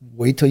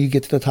 Wait till you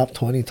get to the top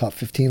 20, top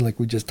 15, like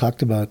we just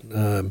talked about.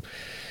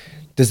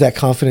 Does that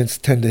confidence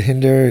tend to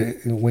hinder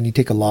when you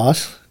take a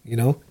loss, you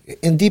know?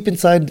 And deep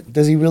inside,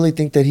 does he really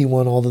think that he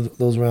won all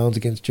those rounds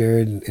against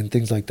Jared and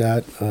things like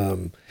that?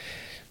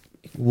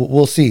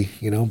 We'll see,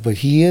 you know? But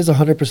he is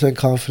 100%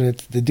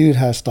 confident. The dude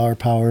has star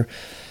power.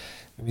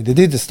 I mean, the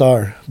dude's a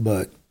star,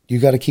 but you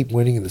got to keep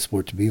winning in the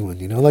sport to be one,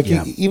 you know? Like,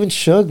 even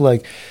Suge,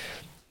 like...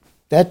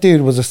 That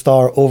dude was a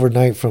star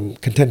overnight from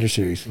Contender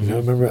Series. You know,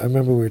 I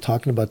remember we were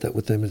talking about that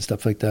with him and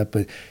stuff like that.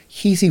 But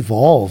he's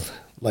evolved.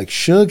 Like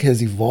Suge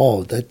has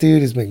evolved. That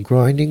dude has been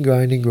grinding.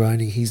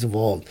 He's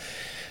evolved,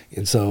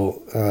 and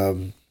so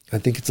I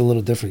think it's a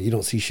little different. You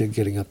don't see Suge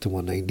getting up to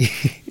 190.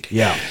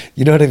 Yeah,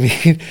 you know what I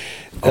mean.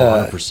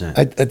 100%.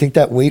 I think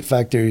that weight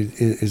factor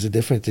is a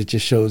difference. It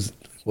just shows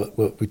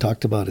what we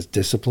talked about is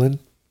discipline,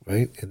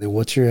 right? And then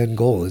what's your end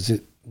goal? Is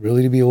it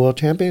really to be a world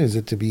champion? Is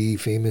it to be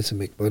famous and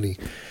make money?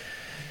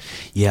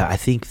 Yeah, I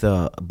think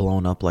the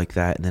blown up like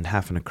that and then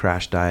having to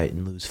crash diet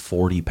and lose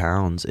 40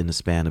 pounds in a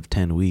span of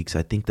 10 weeks,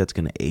 I think that's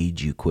going to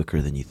age you quicker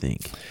than you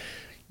think.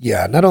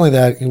 Yeah, not only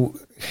that,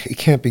 it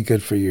can't be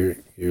good for your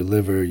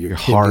liver, your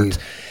kidneys. Heart.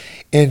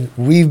 And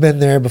we've been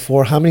there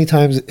before. How many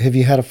times have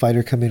you had a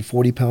fighter come in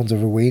 40 pounds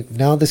overweight?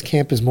 Now this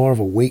camp is more of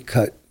a weight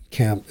cut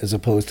camp as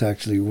opposed to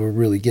actually we're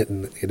really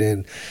getting it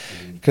in.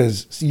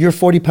 Because you're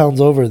 40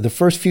 pounds over, the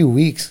first few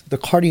weeks, the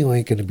cardio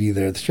ain't going to be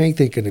there. The strength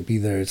ain't going to be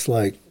there. It's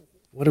like,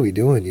 what are we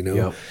doing, you know?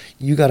 Yep.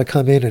 You got to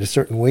come in at a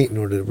certain weight in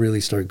order to really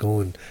start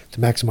going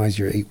to maximize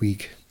your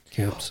 8-week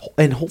camps.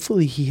 And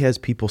hopefully he has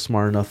people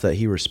smart enough that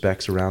he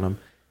respects around him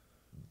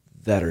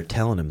that are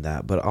telling him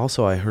that. But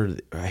also I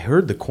heard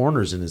the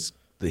corners in his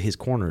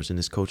corners and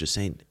his coaches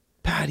saying,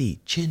 Patty,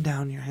 chin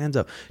down, your hands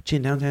up,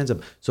 chin down, hands up.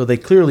 So they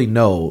clearly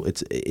know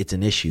it's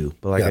an issue.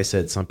 But like I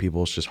said, some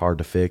people it's just hard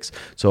to fix.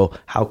 So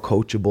how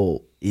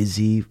coachable is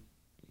he?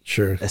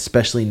 Sure.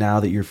 Especially now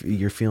that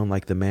you're feeling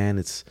like the man,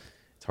 it's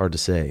hard to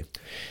say.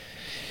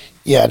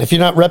 Yeah, and if you're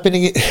not repping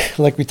it,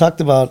 like we talked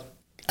about,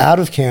 out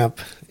of camp,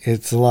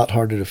 it's a lot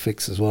harder to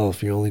fix as well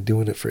if you're only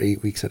doing it for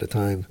 8 weeks at a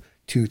time,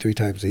 2-3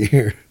 times a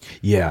year.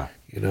 Yeah.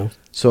 You know?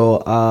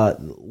 So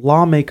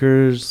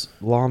lawmakers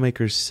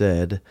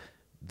said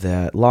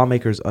that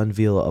lawmakers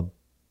unveil a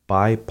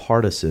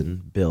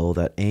bipartisan bill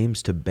that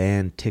aims to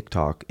ban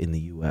TikTok in the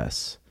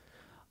U.S.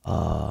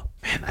 Man,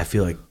 I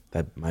feel like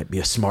that might be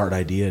a smart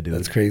idea, dude.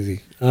 That's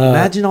crazy.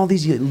 Imagine all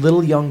these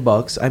little young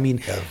bucks. I mean,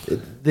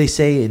 they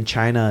say in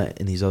China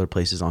and these other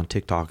places on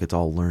TikTok, it's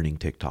all learning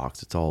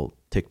TikToks. It's all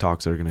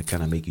TikToks that are going to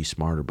kind of make you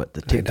smarter. But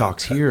the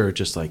TikToks here are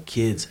just like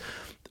kids,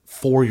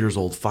 4 years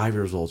old, 5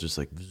 years old, just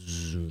like,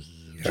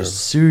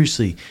 just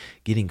seriously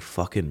getting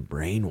fucking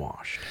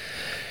brainwashed.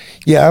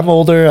 Yeah, I'm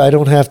older. I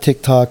don't have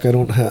TikTok.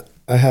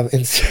 I have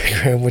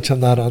Instagram, which I'm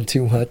not on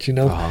too much, you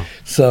know? Uh-huh.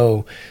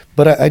 So,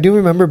 but I do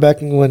remember back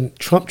when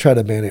Trump tried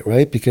to ban it,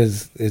 right?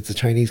 Because it's a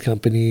Chinese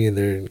company and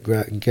they're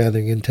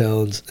gathering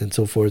intel and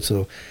so forth.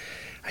 So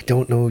I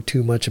don't know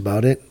too much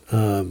about it.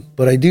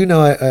 But I do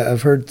know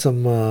I've heard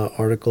some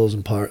articles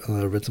and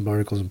read some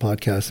articles and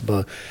podcasts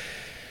about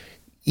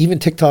even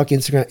TikTok,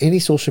 Instagram, any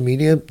social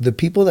media. The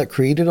people that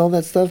created all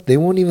that stuff, they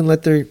won't even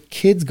let their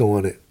kids go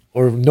on it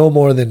or no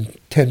more than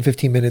 10,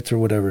 15 minutes or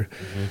whatever.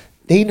 Mm-hmm.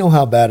 they know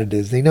how bad it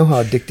is. They know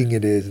how addicting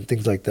it is and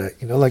things like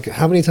that. You know, like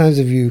how many times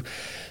have you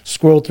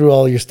scrolled through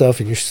all your stuff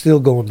and you're still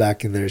going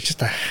back in there? It's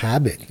just a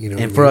habit, you know.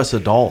 And for us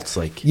adults,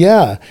 like...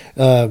 Yeah.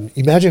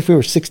 Imagine if we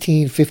were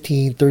 16,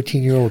 15,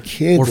 13-year-old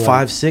kids. Or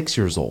 5, 6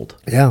 years old.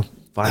 Yeah.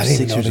 5,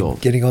 6 years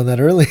old. Getting on that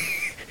early.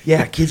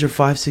 Yeah, kids are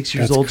 5, 6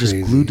 years That's old, crazy.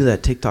 just glued to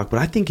that TikTok. But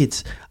I think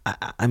it's,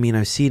 I mean,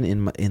 I've seen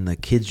in the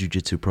kids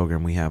jiu-jitsu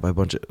program we have, I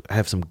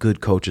have some good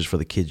coaches for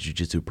the kids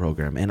jiu-jitsu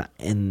program.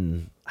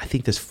 And I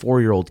think this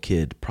 4-year-old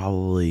kid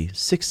probably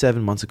 6,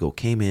 7 months ago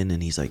came in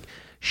and he's like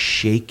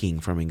shaking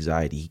from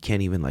anxiety. He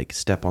can't even like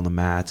step on the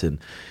mats and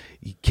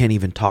he can't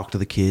even talk to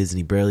the kids and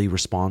he barely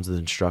responds to the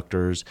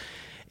instructors.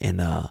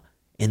 And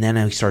then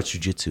he starts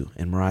jiu-jitsu,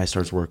 and Mariah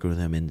starts working with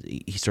him, and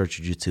he starts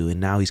jiu-jitsu, and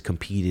now he's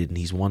competed, and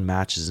he's won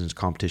matches in his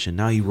competition.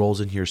 Now he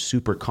rolls in here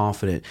super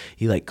confident.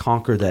 He like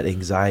conquered that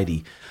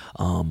anxiety.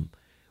 If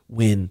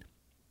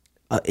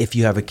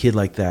you have a kid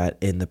like that,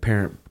 and the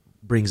parent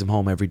brings him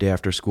home every day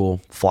after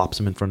school, flops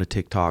him in front of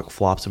TikTok,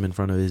 flops him in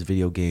front of his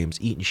video games,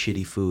 eating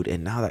shitty food,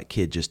 and now that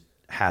kid just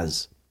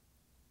has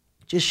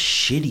just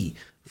shitty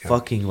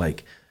fucking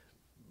like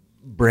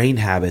brain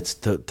habits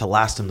to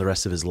last him the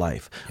rest of his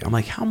life. Yep. I'm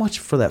like, how much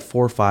for that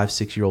 4, 5,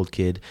 6-year-old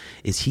kid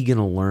is he going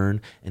to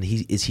learn, and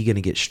is he going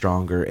to get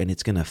stronger, and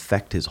it's going to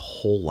affect his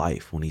whole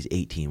life when he's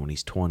 18, when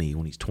he's 20,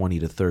 when he's 20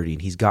 to 30,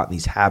 and he's gotten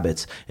these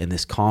habits and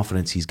this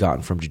confidence he's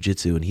gotten from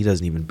jiu-jitsu, and he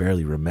doesn't even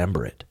barely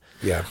remember it.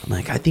 Yeah. I'm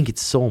like, I think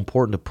it's so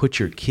important to put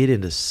your kid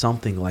into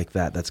something like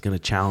that that's going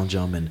to challenge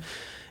them and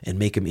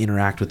make him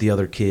interact with the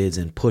other kids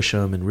and push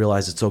them and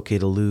realize it's okay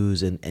to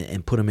lose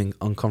and put him in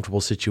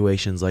uncomfortable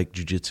situations like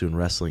jiu-jitsu and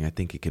wrestling. I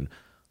think it can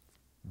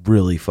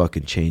really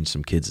fucking change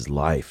some kids'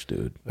 life,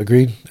 dude.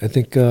 Agreed. I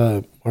think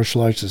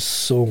martial arts is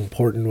so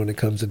important when it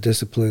comes to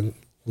discipline,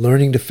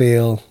 learning to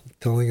fail,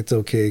 telling it's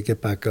okay,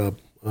 get back up,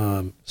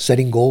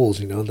 setting goals,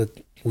 you know,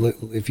 that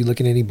if you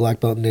look at any black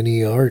belt in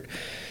any art,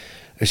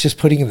 it's just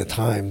putting in the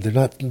time. They're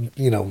not,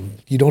 you know,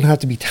 you don't have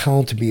to be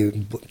talented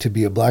to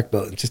be a black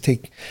belt. Just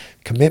take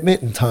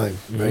commitment and time,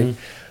 right?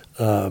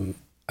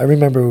 I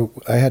remember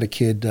I had a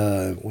kid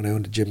when I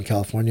owned a gym in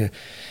California.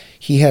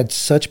 He had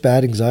such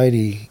bad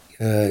anxiety.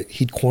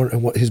 He'd corner.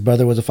 His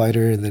brother was a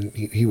fighter, and then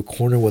he would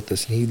corner with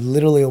us, and he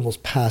literally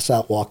almost passed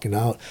out walking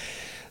out.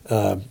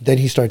 Then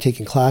he started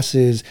taking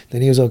classes.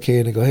 Then he was okay,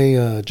 and I go,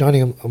 "Hey, Johnny,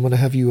 I'm going to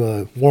have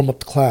you warm up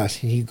the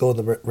class." And he'd go in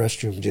the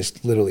restroom,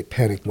 just literally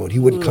panic mode. He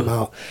wouldn't come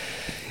out.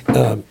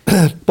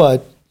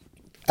 But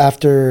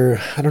after,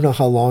 I don't know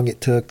how long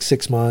it took,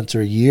 6 months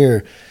or a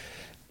year,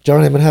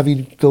 Johnny, I'm going to have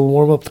you go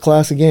warm up the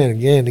class again.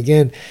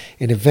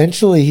 And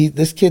eventually,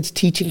 this kid's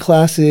teaching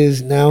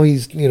classes. Now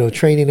he's, you know,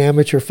 training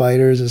amateur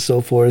fighters and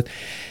so forth.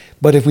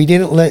 But if we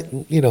didn't let,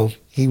 you know,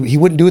 he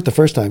wouldn't do it the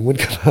first time,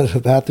 wouldn't come out of the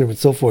bathroom and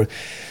so forth.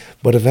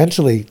 But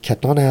eventually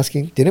kept on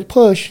asking, didn't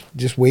push,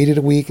 just waited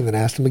a week and then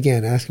asked him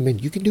again,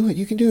 you can do it.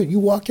 You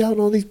walked out in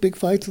all these big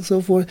fights and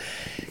so forth.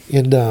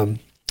 And,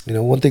 you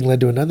know, one thing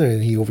led to another,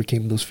 and he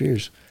overcame those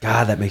fears.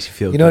 God, that makes you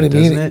feel good, know what I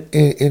mean? Doesn't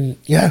it? And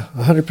yeah,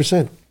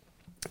 100%.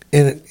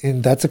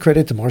 And that's a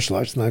credit to martial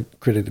arts, not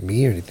credit to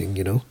me or anything,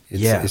 you know?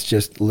 It's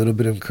just a little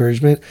bit of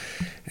encouragement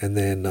and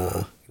then,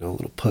 you know, a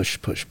little push.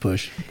 But,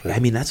 I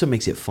mean, that's what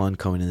makes it fun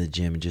coming in the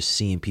gym and just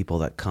seeing people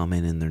that come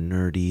in and they're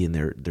nerdy and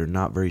they're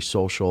not very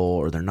social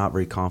or they're not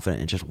very confident,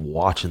 and just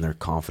watching their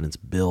confidence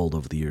build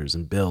over the years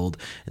and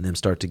then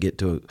start to get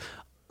to a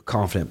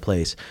confident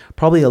place.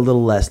 Probably a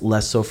little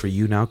less so for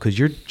you now, because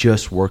you're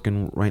just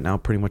working right now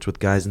pretty much with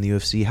guys in the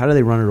UFC. How do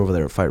they run it over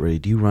there at Fight Ready?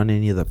 Do you run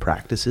any of the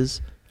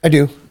practices? I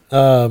do.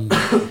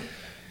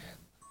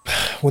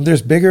 When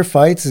there's bigger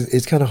fights,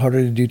 it's kind of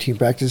harder to do team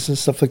practice and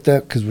stuff like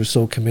that because we're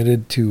so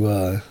committed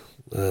to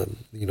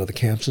you know, the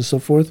camps and so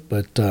forth.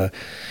 But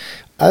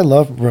I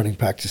love running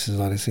practices,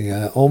 honestly.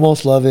 I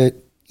almost love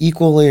it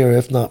equally, or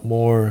if not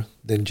more,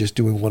 than just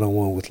doing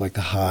one-on-one with like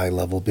the high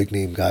level big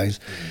name guys.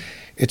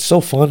 It's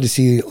so fun to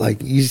see,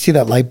 like, you see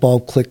that light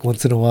bulb click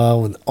once in a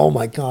while and, oh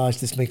my gosh,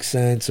 this makes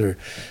sense, or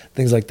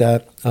things like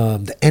that.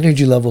 The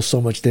energy level is so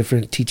much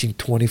different teaching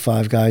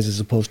 25 guys as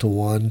opposed to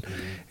one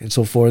and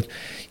so forth.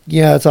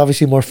 Yeah, it's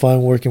obviously more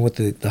fun working with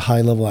the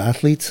high level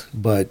athletes,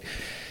 but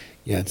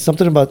yeah, it's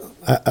something about,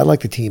 I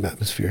like the team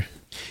atmosphere.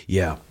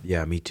 Yeah,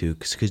 me too.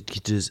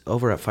 Because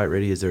over at Fight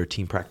Ready, is there a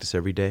team practice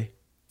every day?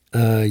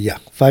 Yeah,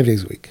 5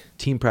 days a week.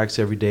 Team practice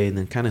every day, and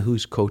then kind of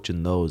who's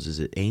coaching those? Is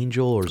it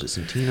Angel or is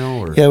it Santino?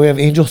 Or? Yeah, we have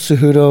Angel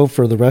Cejudo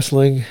for the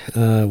wrestling.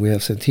 We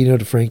have Santino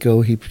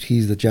DeFranco.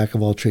 He's the jack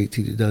of all trades.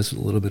 He does a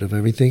little bit of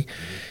everything.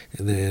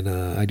 And then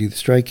I do the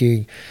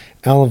striking.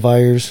 Alan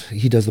Vyers,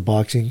 he does the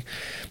boxing.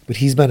 But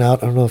he's been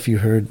out. I don't know if you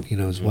heard, you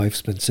know, his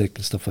wife's been sick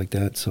and stuff like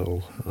that.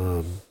 So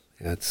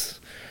yeah, it's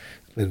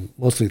been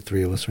mostly the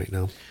three of us right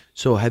now.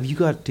 So have you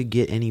got to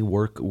get any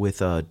work with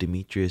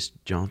Demetrius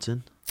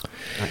Johnson?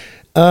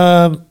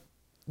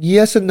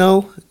 Yes and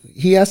no.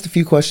 He asked a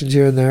few questions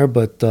here and there,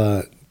 but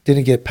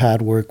didn't get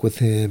pad work with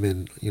him.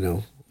 And, you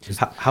know.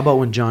 How about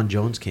when John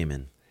Jones came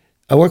in?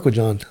 I work with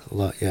John a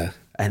lot, yeah.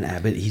 And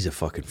Abbott, he's a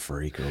fucking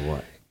freak or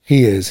what?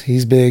 He is.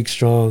 He's big,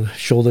 strong,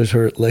 shoulders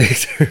hurt,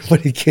 legs hurt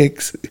when he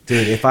kicks.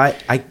 Dude, if I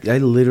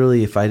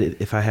literally, if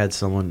I had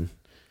someone,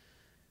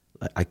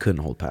 I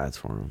couldn't hold pads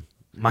for him.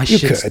 My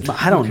shit,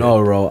 I don't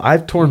know, bro.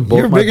 I've torn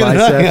both my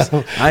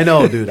biceps. I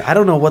know, dude. I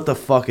don't know what the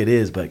fuck it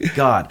is, but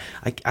God,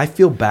 I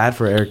feel bad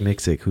for Eric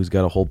Nixick, who's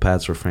got to hold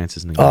pads for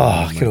Francis Ngannou.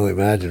 Oh, I can only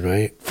imagine,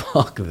 right?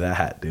 Fuck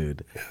that,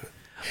 dude.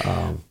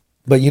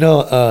 But you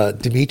know,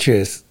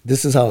 Demetrius,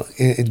 this is how,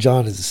 and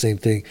John is the same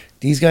thing.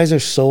 These guys are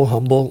so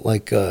humble.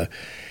 Like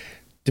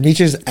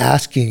Demetrius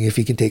asking if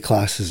he can take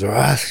classes, or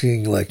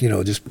asking, like, you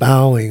know, just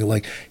bowing.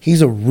 Like,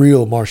 he's a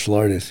real martial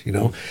artist, you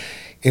know.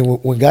 Mm-hmm.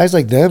 And when guys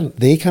like them,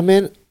 they come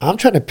in, I'm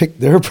trying to pick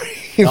their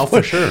brain. Oh,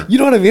 for sure. You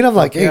know what I mean? I'm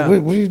like, hey,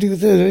 what do you do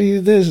with this? What do you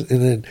do this? And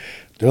then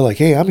they're like,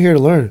 hey, I'm here to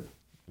learn.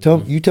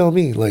 You tell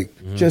me. Like,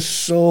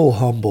 just so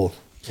humble.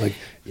 Like,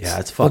 yeah,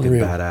 it's fucking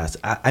unreal. Badass.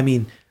 I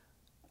mean,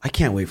 I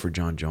can't wait for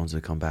John Jones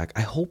to come back.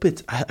 I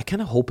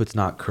kind of hope it's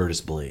not Curtis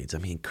Blades. I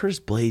mean, Curtis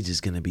Blades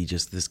is going to be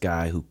just this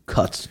guy who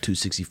cuts to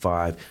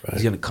 265. Right.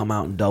 He's going to come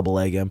out and double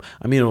leg him.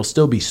 I mean, it'll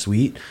still be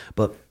sweet,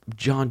 but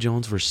John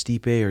Jones versus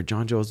Stipe, or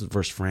John Jones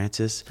versus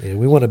Francis. Yeah,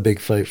 we want a big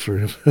fight for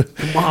him.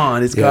 Come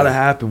on, it's got to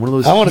happen. One of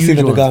those. I want to see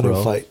the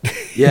Ngannou fight.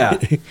 Yeah.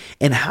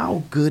 And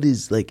how good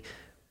is, like,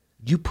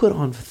 you put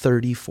on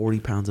 30, 40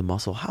 pounds of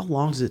muscle. How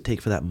long does it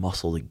take for that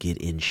muscle to get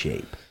in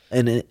shape?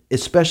 And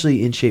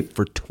especially in shape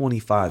for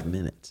 25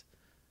 minutes.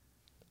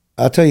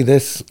 I'll tell you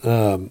this.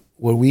 When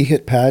we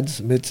hit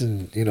pads, mitts,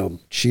 and, you know,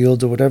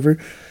 shields or whatever,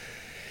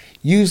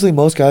 usually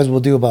most guys will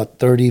do about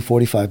 30,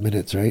 45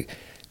 minutes, right?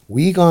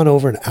 We gone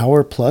over an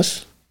hour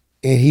plus,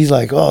 and he's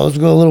like, oh, let's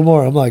go a little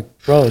more. I'm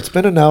like, bro, it's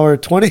been an hour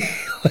 20.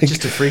 Like,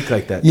 just a freak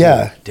like that.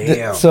 Yeah.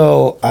 Damn.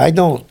 So I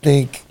don't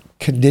think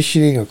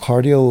conditioning or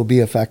cardio will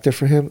be a factor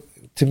for him.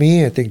 To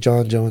me, I think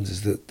John Jones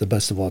is the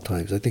best of all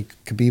times. I think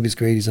Khabib is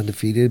great. He's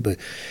undefeated. But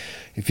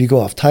if you go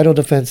off title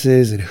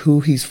defenses and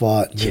who he's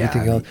fought and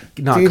everything else,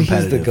 not dude,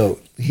 competitive. He's the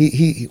GOAT.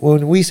 He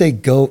when we say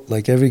GOAT,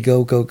 like every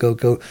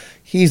GOAT,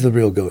 he's the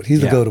real GOAT. He's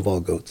the GOAT of all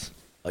GOATs.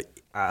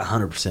 I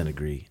 100%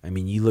 agree. I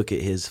mean, you look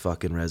at his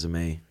fucking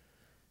resume.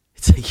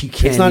 It's like you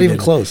can't. It's not even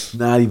close.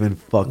 Not even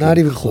fucking. Not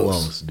even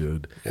close,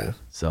 dude. Yeah.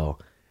 So,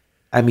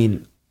 I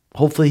mean,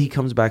 hopefully he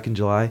comes back in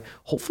July.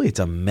 Hopefully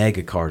it's a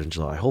mega card in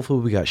July.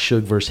 Hopefully we got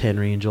Suge versus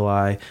Henry in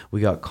July. We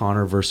got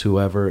Conor versus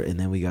whoever, and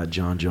then we got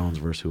John Jones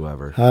versus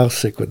whoever. How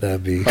sick would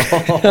that be?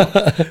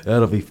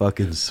 That'll be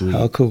fucking sweet.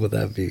 How cool would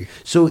that be?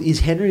 So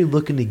is Henry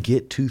looking to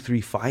get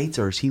 2-3 fights,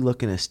 or is he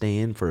looking to stay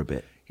in for a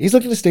bit? He's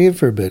looking to stay in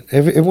for a bit.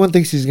 Everyone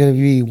thinks he's going to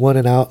be one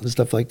and out and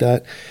stuff like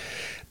that.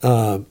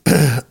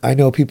 I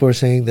know people are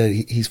saying that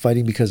he's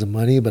fighting because of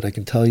money, but I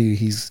can tell you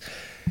he's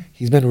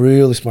been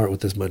really smart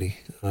with his money.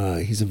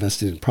 He's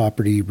invested in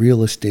property,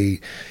 real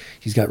estate.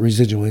 He's got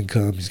residual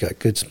income. He's got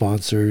good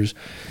sponsors.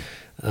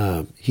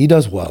 He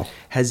does well.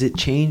 Has it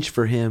changed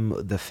for him,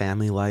 the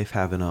family life,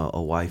 having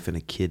a wife and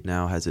a kid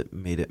now? Has it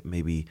made it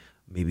maybe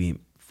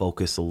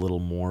focus a little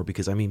more?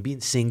 Because, I mean,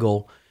 being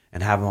single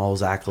and having all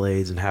those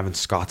accolades and having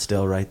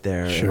Scottsdale right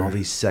there and all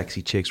these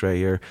sexy chicks right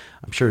here,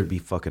 I'm sure it'd be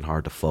fucking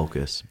hard to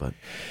focus. But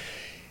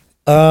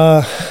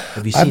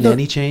have you seen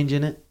any change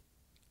in it?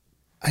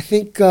 I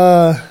think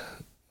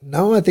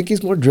no. I think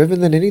he's more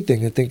driven than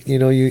anything. I think, you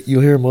know,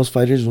 you hear most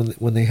fighters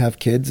when they have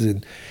kids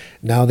and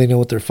now they know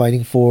what they're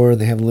fighting for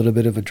and they have a little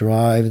bit of a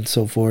drive and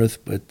so forth.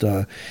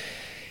 But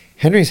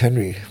Henry's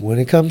Henry. When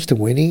it comes to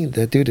winning,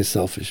 that dude is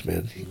selfish,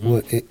 man.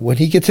 Mm-hmm. When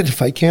he gets into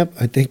fight camp,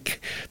 I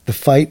think the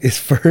fight is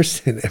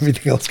first and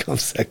everything else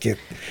comes second.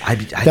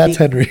 That's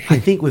Henry. I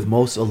think with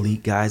most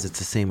elite guys, it's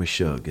the same with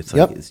Suge. It's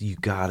like you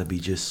got to be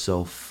just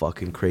so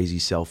fucking crazy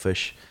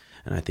selfish,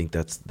 and I think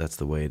that's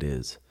the way it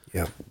is.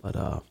 Yeah.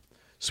 But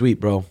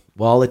sweet, bro.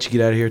 Well, I'll let you get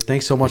out of here.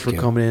 Thanks so much for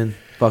coming in.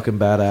 Fucking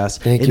badass.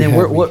 Thank you. And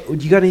then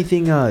what you got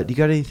anything? Do you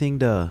got anything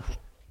to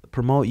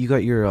promote? You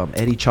got your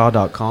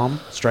EddieChaw.com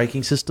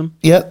striking system?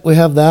 Yeah, we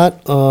have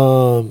that.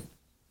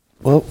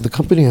 Well, the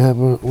company I have,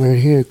 we're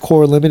here,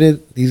 Core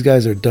Limited. These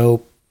guys are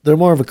dope. They're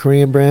more of a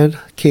Korean brand,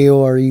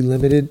 KORE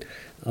Limited.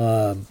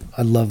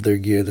 I love their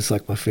gear. That's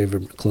like my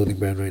favorite clothing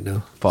brand right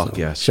now. Fuck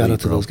yeah. Shout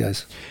out to those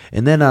guys.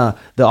 And then the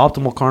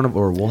Optimal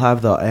Carnivore, we'll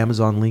have the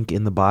Amazon link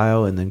in the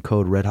bio, and then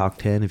code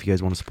RedHawk10 if you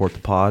guys want to support the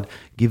pod.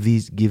 Give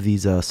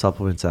these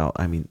supplements out.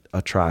 I mean,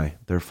 a try.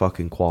 They're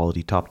fucking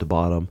quality top to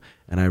bottom,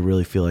 and I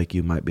really feel like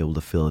you might be able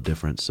to feel a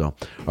difference. So,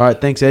 all right,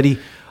 thanks, Eddie.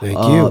 Thank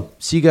you.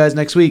 See you guys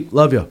next week.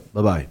 Love you.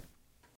 Bye-bye.